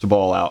the crystal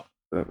ball out?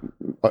 I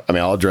mean,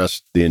 I'll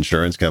address the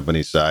insurance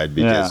company side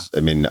because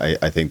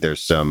I think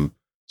there's some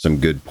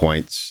good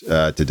points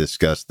to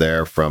discuss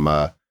there from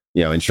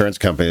insurance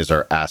companies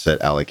are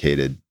asset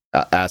allocation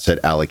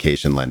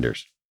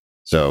lenders.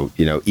 So,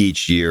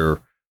 each year,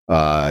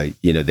 they're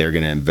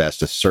going to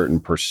invest a certain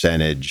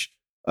percentage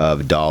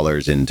of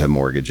dollars into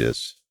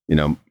mortgages.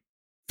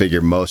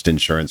 Figure most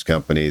insurance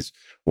companies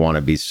want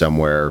to be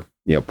somewhere,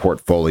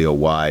 portfolio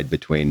wide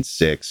between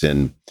 6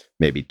 and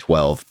maybe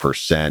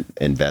 12%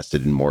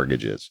 invested in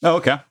mortgages. Oh,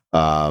 okay.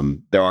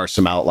 There are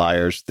some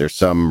outliers. There's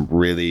some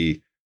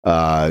really,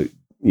 small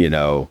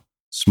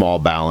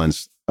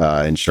balance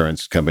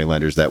insurance company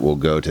lenders that will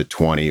go to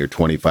 20 or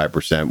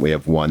 25%. We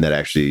have one that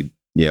actually,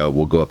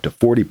 will go up to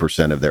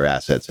 40% of their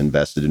assets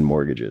invested in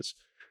mortgages.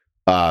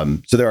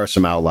 So there are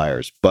some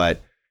outliers,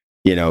 but,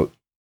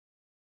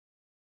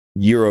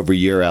 year over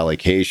year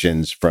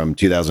allocations from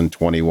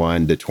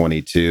 2021 to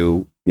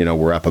 22,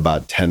 we're up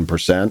about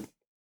 10%.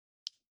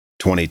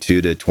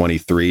 22 to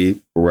 23,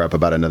 we're up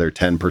about another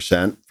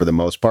 10% for the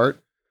most part.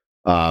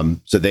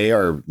 So they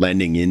are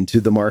lending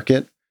into the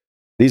market.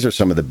 These are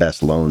some of the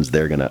best loans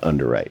they're going to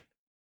underwrite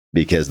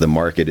because the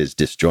market is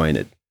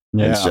disjointed.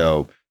 Yeah. And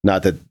so,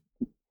 not that,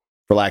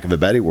 for lack of a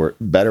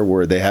better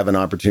word, they have an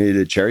opportunity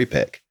to cherry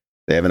pick.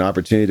 They have an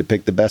opportunity to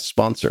pick the best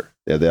sponsor.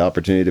 They have the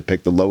opportunity to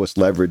pick the lowest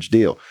leverage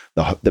deal,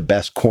 the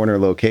best corner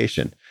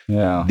location.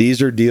 Yeah.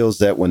 These are deals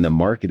that when the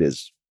market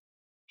is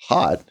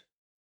hot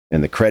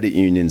and the credit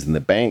unions and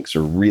the banks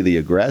are really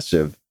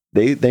aggressive,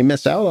 they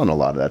miss out on a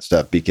lot of that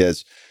stuff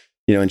because,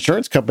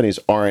 insurance companies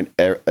aren't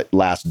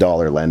last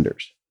dollar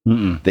lenders.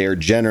 Mm-mm. They're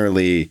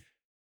generally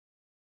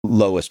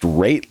lowest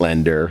rate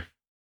lender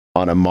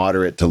on a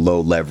moderate to low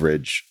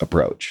leverage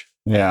approach.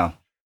 Yeah.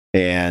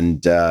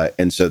 And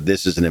so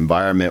this is an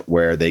environment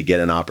where they get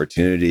an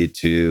opportunity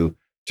to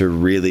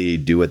really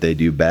do what they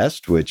do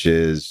best, which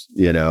is,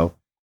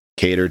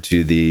 cater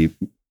to the,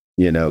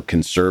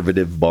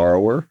 conservative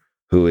borrower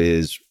who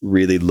is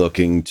really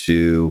looking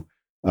to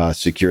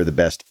secure the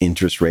best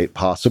interest rate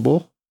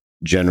possible,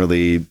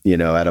 generally,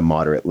 at a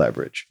moderate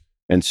leverage.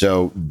 And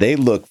so they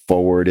look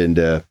forward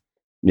into,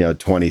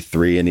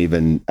 23 and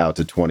even out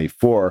to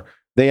 24.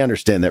 They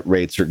understand that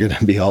rates are going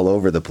to be all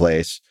over the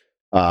place.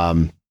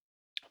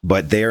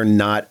 But they're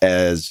not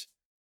as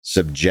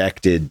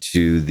subjected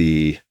to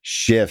the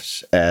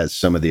shifts as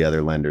some of the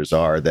other lenders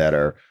are that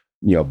are,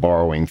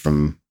 borrowing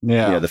from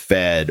the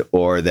Fed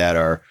or that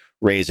are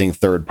raising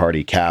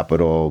third-party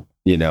capital,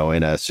 in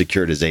a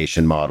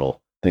securitization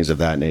model, things of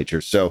that nature.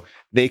 So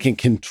they can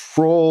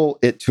control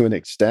it to an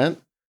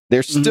extent.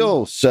 They're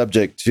still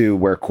subject to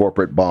where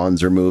corporate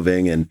bonds are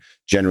moving. And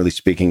generally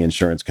speaking,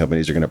 insurance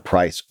companies are going to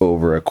price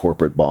over a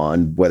corporate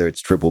bond, whether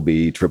it's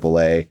BBB,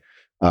 AAA.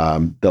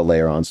 They'll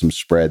layer on some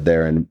spread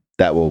there and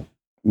that will,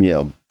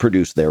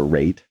 produce their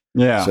rate,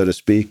 so to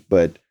speak.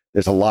 But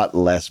there's a lot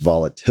less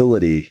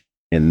volatility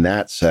in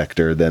that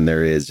sector than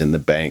there is in the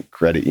bank,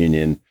 credit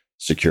union,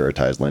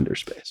 securitized lender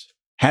space.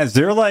 Has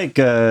there like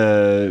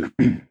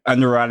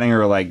underwriting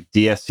or like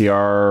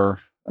DSCR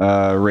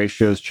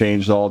ratios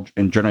changed all,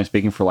 and generally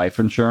speaking, for life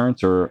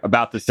insurance, or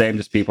about the same,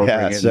 just people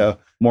bringing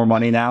more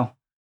money now?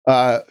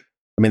 I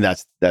mean,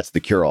 that's the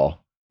cure-all.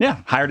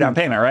 Yeah, higher down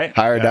payment, right?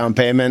 Higher down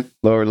payment,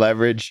 lower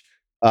leverage.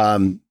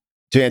 To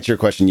answer your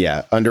question,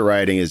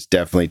 underwriting is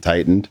definitely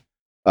tightened.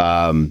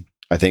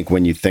 I think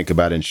when you think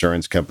about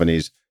insurance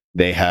companies,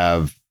 they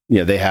have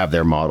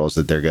their models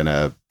that they're going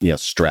to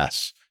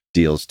stress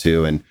deals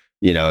to, and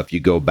if you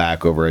go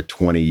back over a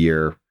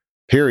 20-year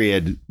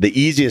period, the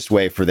easiest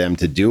way for them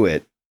to do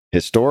it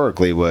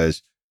historically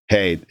was,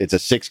 hey, it's a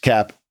 6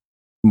 cap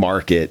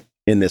market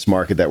in this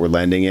market that we're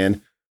lending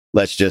in.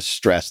 let's just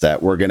stress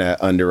that we're going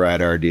to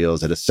underwrite our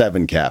deals at a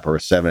 7 cap or a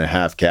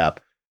 7.5 cap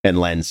and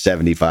lend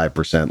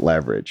 75%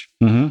 leverage.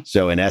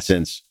 So in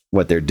essence,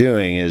 what they're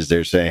doing is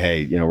they're saying,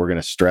 hey, we're going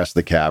to stress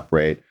the cap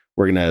rate.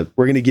 We're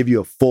going to give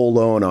you a full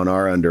loan on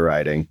our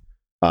underwriting.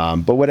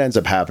 But what ends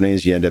up happening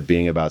is you end up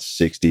being about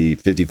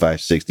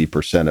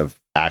 60% of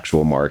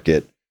actual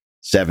market,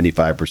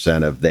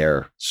 75% of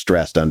their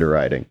stressed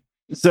underwriting.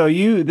 So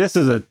this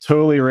is a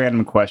totally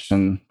random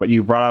question, but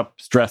you brought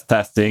up stress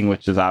testing,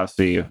 which is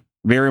obviously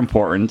very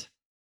important.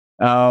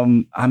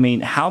 I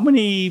mean, how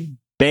many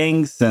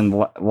banks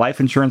and life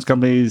insurance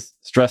companies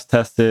stress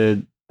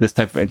tested this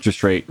type of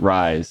interest rate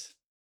rise?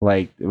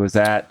 Like, is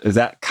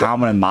that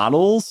common in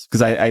models?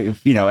 Because I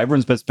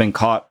everyone's been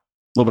caught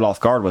a little bit off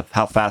guard with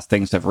how fast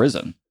things have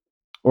risen.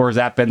 Or has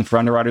that been for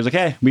underwriters like,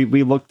 hey, we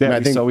looked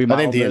at it, so we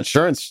modeled I think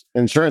the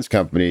insurance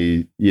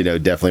company,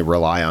 definitely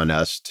rely on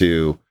us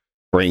to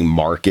bring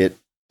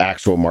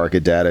actual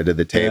market data to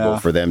the table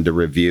for them to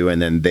review.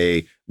 And then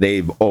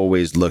they've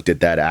always looked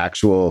at that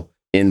actual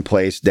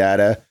in-place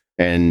data.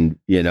 And,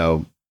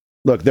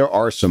 look, there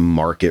are some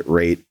market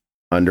rate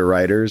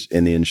underwriters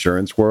in the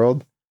insurance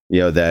world,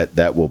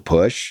 that will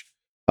push.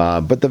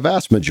 But the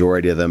vast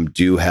majority of them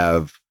do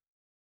have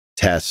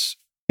tests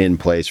in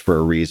place for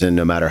a reason,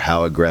 no matter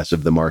how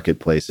aggressive the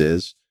marketplace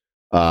is.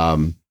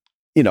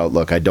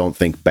 Look, I don't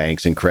think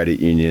banks and credit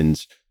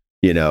unions,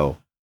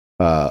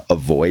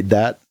 avoid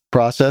that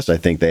process. I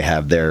think they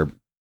have their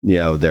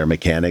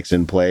mechanics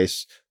in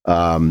place.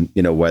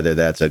 Whether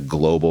that's a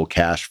global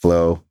cash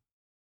flow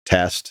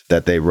test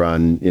that they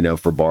run,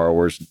 for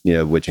borrowers,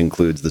 which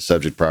includes the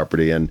subject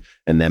property and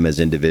them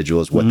as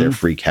individuals, what their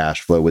free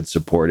cash flow would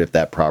support if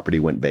that property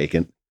went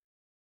vacant.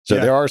 So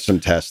there are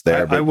some tests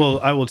there. I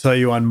will tell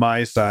you on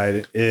my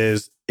side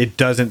is it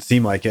doesn't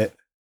seem like it.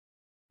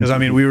 Because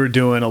we were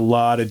doing a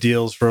lot of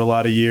deals for a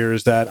lot of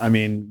years that,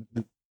 underwriting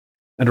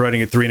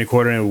at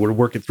 3.25 and it would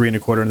work at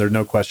 3.25 and there's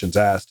no questions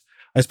asked.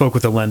 I spoke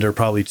with a lender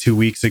probably 2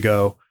 weeks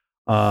ago.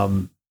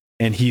 And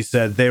he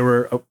said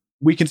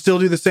we can still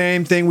do the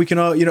same thing. We can,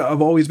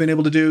 I've always been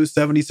able to do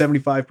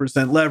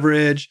 75%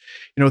 leverage,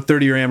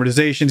 30-year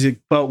amortizations,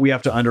 but we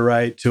have to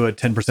underwrite to a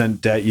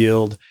 10% debt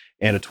yield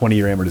and a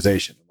 20-year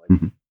amortization.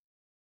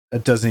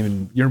 That doesn't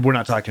even, we're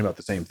not talking about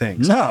the same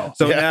things. No.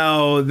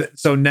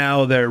 So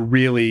now they're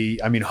really,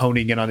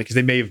 honing in on it because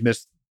they may have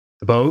missed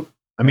the boat.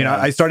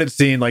 I started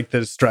seeing like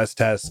the stress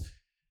tests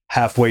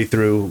halfway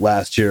through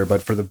last year,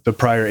 but for the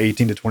prior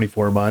 18 to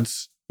 24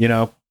 months, it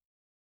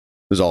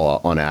was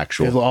all on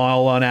actual. It was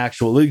all on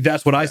actual.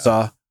 That's what I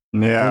saw.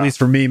 Yeah. At least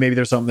for me, maybe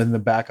there's something in the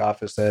back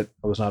office that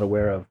I was not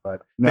aware of,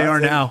 but they are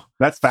now.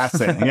 That's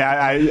fascinating.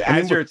 Yeah.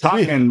 As you're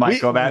talking,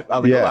 Michael,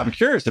 I'm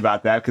curious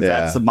about that because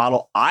that's the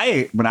model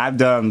when I've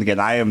done, again,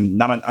 I am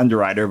not an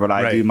underwriter, but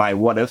I do my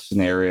what if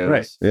scenarios.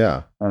 Right.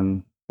 Yeah.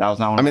 And that was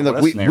not one of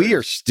look, we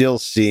are still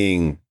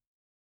seeing,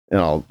 and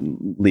I'll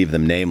leave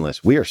them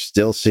nameless. We are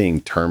still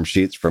seeing term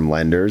sheets from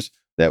lenders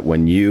that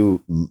when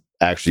you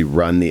actually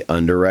run the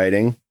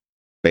underwriting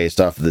based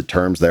off of the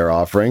terms they're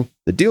offering,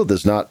 the deal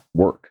does not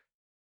work.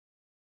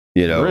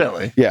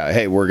 Really? Yeah.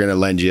 Hey, we're going to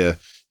lend you,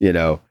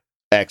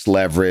 X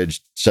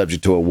leverage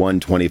subject to a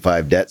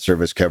 125 debt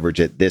service coverage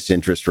at this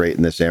interest rate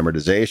and this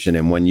amortization.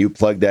 And when you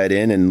plug that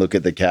in and look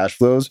at the cash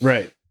flows,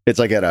 right, it's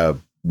like at a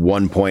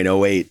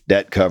 1.08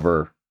 debt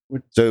cover.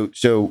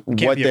 So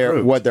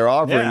what they're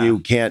offering you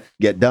can't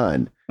get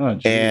done. Oh,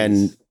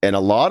 and a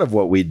lot of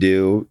what we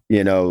do,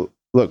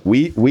 look,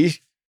 we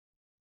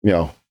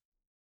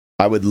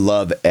I would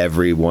love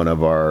every one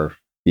of our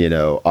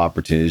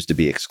opportunities to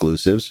be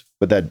exclusives,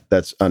 but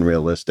that's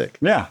unrealistic.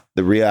 Yeah.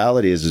 The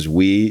reality is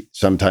we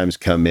sometimes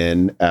come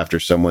in after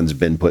someone's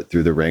been put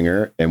through the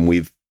ringer and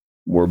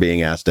we're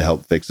being asked to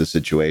help fix the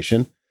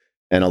situation.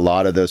 And a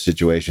lot of those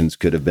situations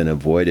could have been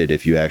avoided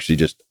if you actually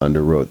just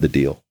underwrote the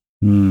deal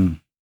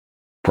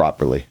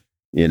properly,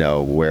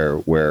 where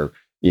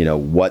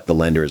what the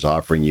lender is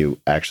offering you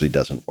actually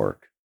doesn't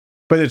work.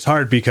 But it's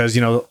hard because,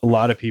 a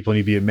lot of people, and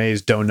you'd be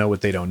amazed, don't know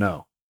what they don't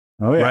know.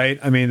 Oh, yeah.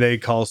 Right. They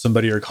call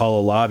somebody or call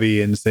a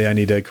lobby and say, I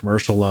need a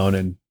commercial loan.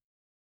 And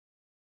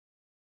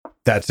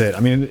that's it.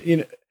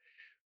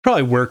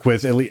 Probably work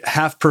with at least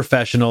half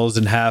professionals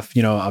and half,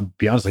 I'll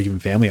be honest, like even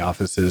family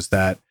offices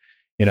that,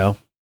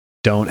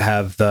 don't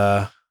have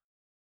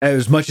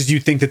as much as you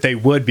think that they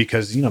would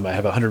because, might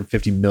have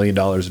 $150 million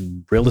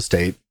in real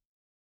estate,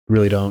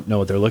 really don't know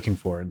what they're looking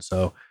for. And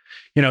so,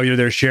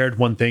 they're shared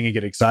one thing and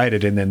get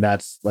excited. And then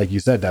that's, like you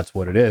said, that's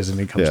what it is. And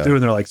it comes through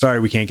and they're like, sorry,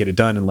 we can't get it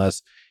done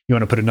unless you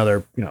want to put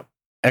another,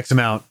 X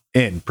amount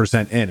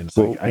percent in. And it's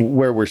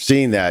where we're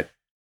seeing that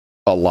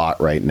a lot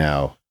right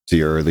now, to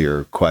your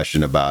earlier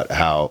question about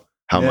how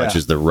much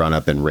is the run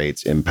up in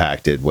rates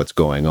impacted what's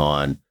going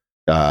on.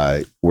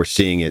 We're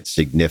seeing it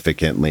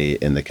significantly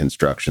in the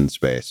construction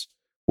space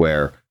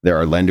where there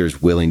are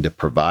lenders willing to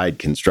provide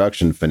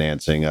construction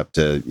financing up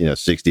to,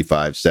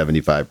 65,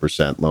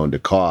 75% loan to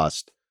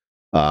cost.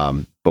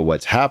 But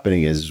what's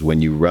happening is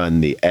when you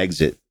run the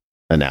exit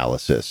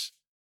analysis,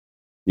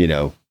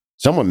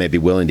 someone may be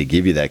willing to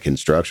give you that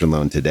construction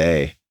loan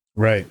today,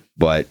 Right.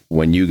 But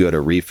when you go to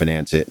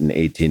refinance it in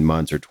 18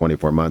 months or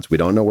 24 months, we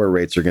don't know where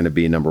rates are going to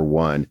be, number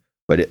one.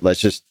 But let's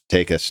just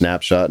take a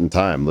snapshot in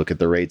time. Look at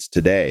the rates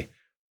today.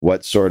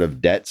 What sort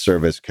of debt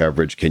service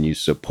coverage can you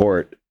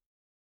support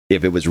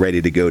if it was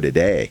ready to go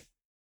today?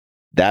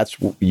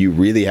 You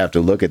really have to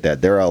look at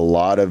that. There are a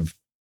lot of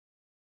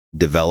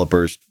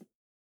developers,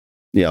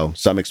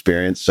 some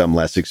experienced, some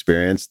less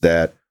experienced,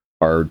 that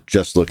are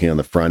just looking on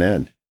the front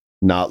end,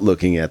 not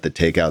looking at the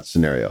takeout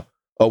scenario.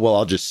 Oh, well,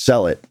 I'll just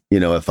sell it,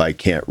 if I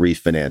can't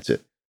refinance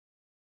it.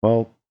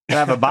 Well, you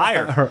have a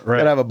buyer. Right.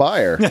 Gotta have a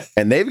buyer,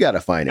 and they've got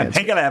to finance.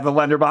 They gotta have a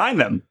lender behind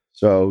them.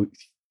 So,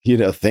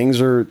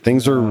 things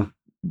are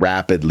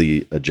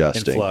rapidly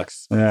adjusting. In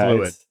flux.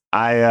 Fluid.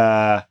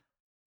 I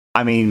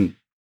mean,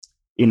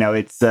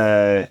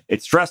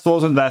 it's stressful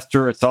as an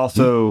investor. It's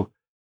also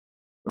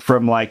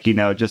from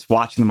just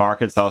watching the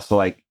market. It's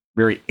also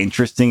very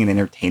interesting and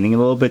entertaining a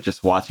little bit,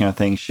 just watching how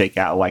things shake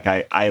out.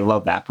 I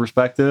love that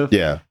perspective.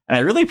 Yeah. And I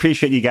really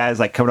appreciate you guys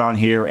coming on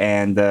here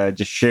and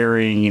just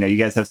sharing, you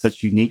guys have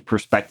such unique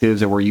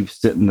perspectives of where you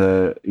sit in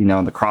the, in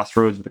the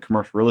crossroads of the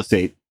commercial real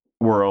estate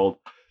world.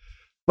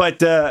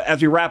 But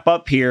as we wrap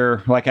up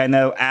here, I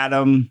know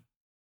Adam,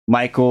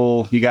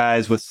 Michael, you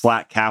guys with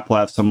Slatt Capital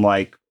have some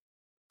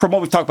from what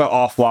we've talked about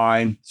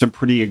offline, some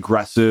pretty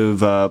aggressive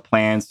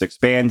plans to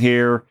expand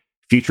here,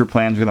 future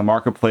plans in the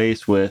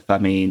marketplace with,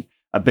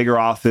 a bigger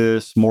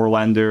office, more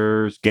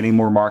lenders, getting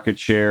more market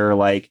share.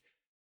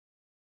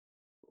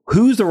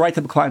 Who's the right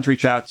type of client to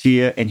reach out to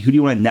you, and who do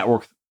you want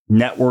to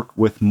network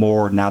with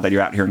more now that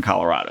you're out here in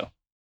Colorado?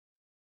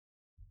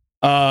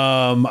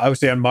 I would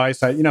say on my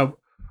side,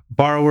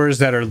 borrowers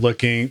that are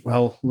looking,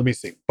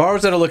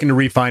 borrowers that are looking to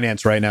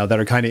refinance right now that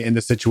are kind of in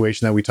the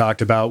situation that we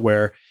talked about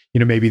where,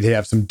 maybe they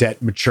have some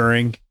debt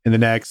maturing in the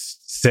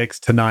next 6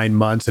 to 9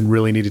 months and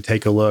really need to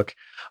take a look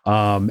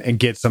and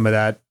get some of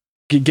that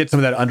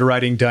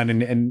underwriting done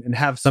and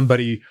have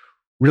somebody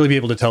really be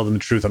able to tell them the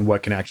truth on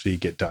what can actually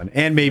get done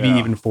and maybe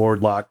even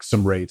forward lock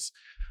some rates.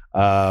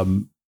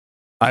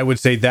 I would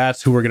say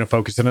that's who we're going to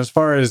focus on. As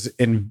far as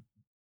in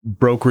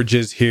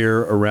brokerages here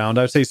around,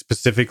 I would say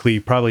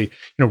specifically probably,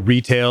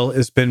 retail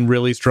has been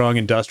really strong.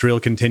 Industrial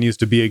continues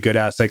to be a good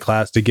asset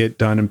class to get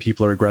done and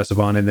people are aggressive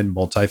on, and then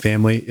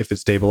multifamily, if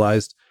it's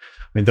stabilized.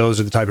 Those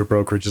are the type of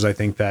brokerages I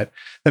think that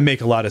make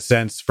a lot of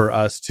sense for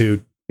us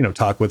to,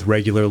 talk with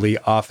regularly.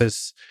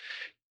 Office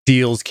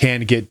deals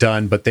can get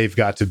done, but they've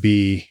got to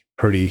be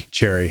pretty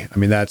cherry.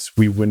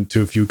 We went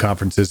to a few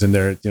conferences and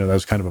there, that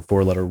was kind of a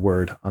 4-letter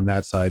word on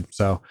that side.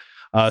 So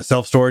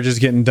self-storage is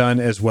getting done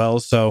as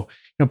well. So,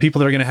 people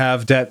that are going to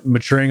have debt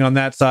maturing on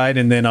that side.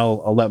 And then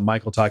I'll let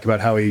Michael talk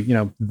about how he,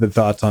 the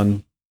thoughts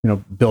on,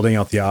 building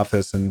out the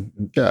office.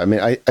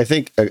 Yeah, I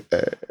think,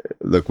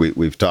 look,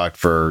 we've talked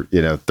for,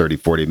 30,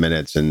 40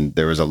 minutes, and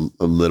there was a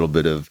little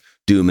bit of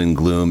doom and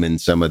gloom in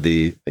some of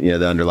the,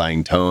 the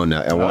underlying tone.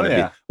 I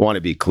want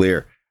to be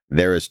clear.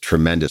 There is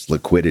tremendous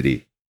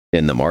liquidity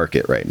in the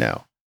market right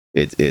now.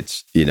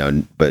 It's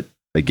but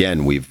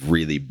again, we've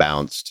really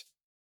bounced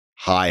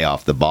high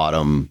off the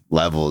bottom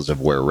levels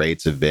of where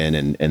rates have been,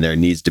 and there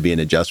needs to be an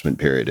adjustment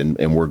period,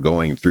 and we're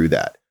going through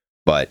that.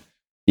 But,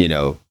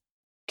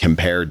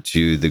 compared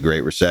to the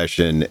Great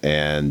Recession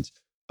and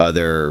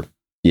other,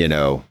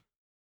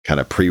 kind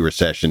of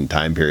pre-recession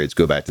time periods,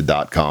 go back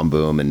to .com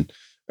boom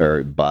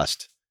or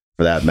bust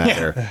for that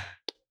matter,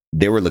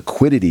 there were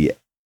liquidity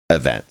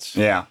events.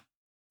 Yeah.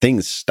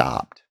 Things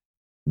stopped.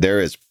 There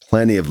is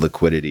plenty of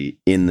liquidity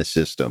in the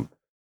system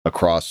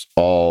across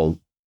all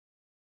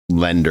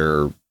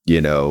lender,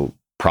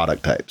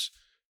 product types.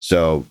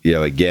 So,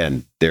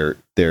 again, there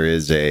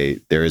is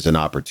an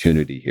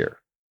opportunity here.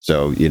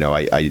 So,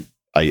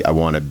 I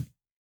want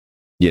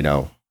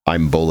to,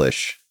 I'm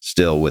bullish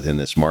still within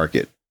this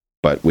market,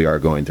 but we are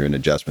going through an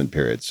adjustment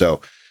period.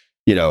 So,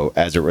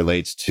 as it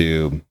relates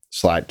to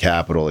Slatt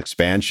Capital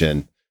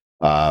expansion,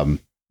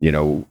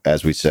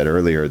 as we said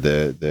earlier,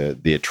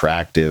 the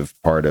attractive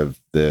part of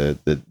the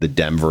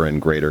Denver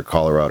and greater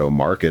Colorado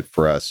market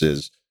for us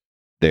is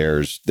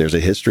there's a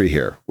history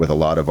here with a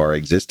lot of our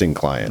existing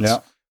clients.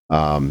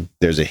 Yeah.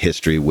 There's a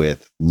history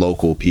with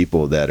local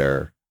people that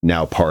are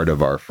now part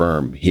of our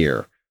firm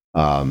here.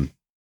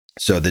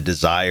 So the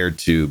desire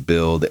to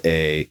build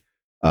a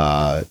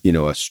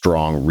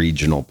strong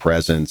regional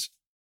presence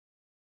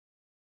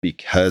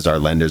because our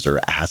lenders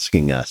are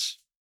asking us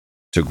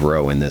to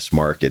grow in this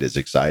market is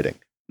exciting.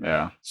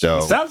 Yeah. So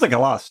it sounds like a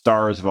lot of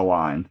stars have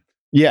aligned.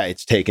 Yeah,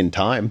 it's taken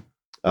time.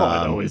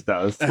 Well, it always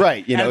does.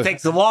 Right. And it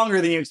takes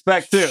longer than you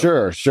expect too.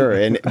 Sure.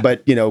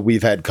 But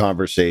we've had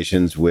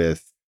conversations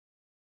with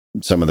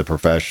some of the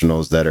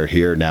professionals that are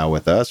here now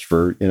with us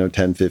for,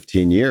 10,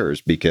 15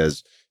 years,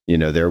 because,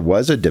 there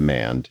is a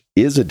demand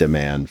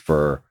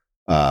for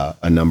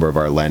a number of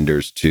our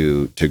lenders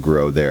to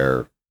grow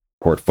their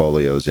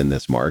portfolios in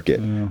this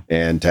market. Yeah.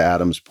 And to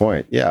Adam's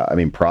point,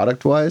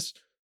 product wise,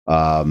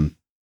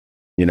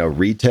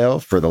 retail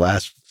for the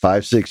last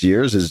 5-6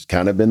 years has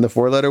kind of been the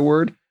 4-letter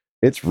word.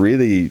 It's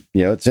really,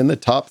 it's in the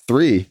top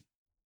 3.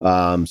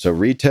 So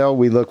retail,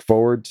 we look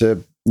forward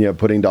to,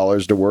 putting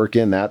dollars to work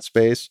in that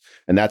space.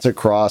 And that's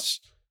across,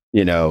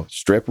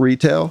 strip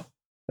retail.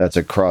 That's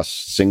across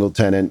single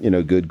tenant,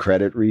 good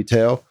credit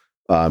retail,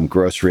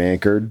 grocery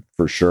anchored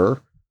for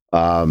sure.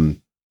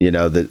 Again,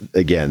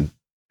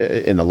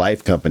 in the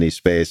life company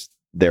space,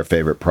 their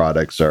favorite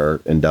products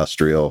are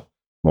industrial,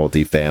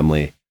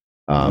 multifamily,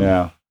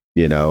 and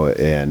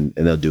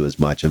they'll do as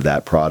much of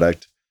that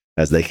product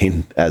as they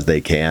can.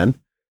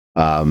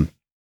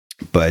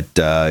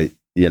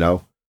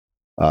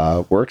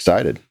 We're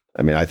excited.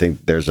 I mean, I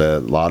think there's a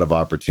lot of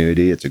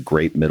opportunity. It's a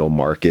great middle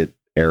market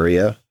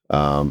area.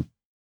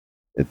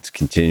 It's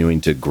continuing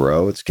to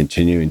grow. It's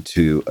continuing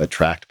to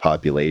attract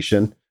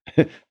population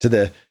to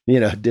the,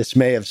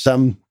 dismay of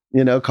some,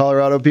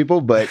 Colorado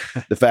people. But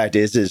the fact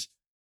is there's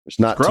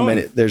not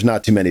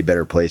too many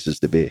better places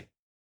to be.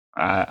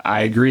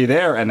 I agree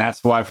there. And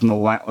that's why from the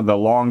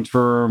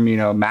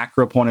long-term,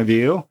 macro point of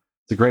view,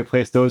 it's a great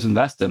place to always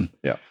invest in.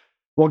 Yeah.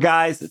 Well,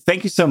 guys,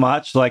 thank you so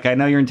much. Like, I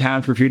know you're in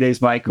town for a few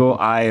days, Michael.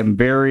 I am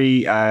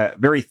very,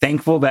 very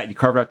thankful that you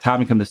carved out time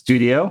to come to the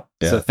studio.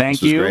 Yeah, so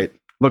thank you. Great.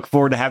 Look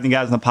forward to having you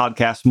guys on the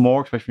podcast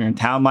more, especially if you're in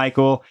town,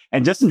 Michael.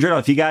 And just in general,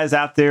 if you guys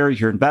out there,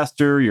 you're an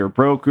investor, you're a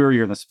broker,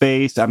 you're in the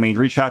space,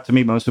 reach out to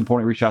me. Most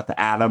importantly, reach out to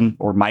Adam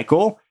or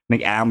Michael. I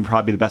think Adam would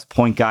probably be the best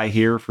point guy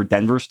here for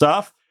Denver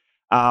stuff.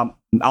 I'll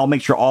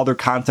make sure all their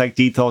contact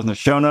details in the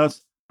show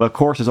notes. But of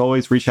course, as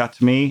always, reach out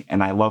to me.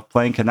 And I love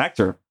playing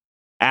Connector.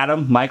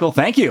 Adam, Michael,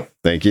 thank you.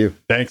 Thank you.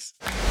 Thanks.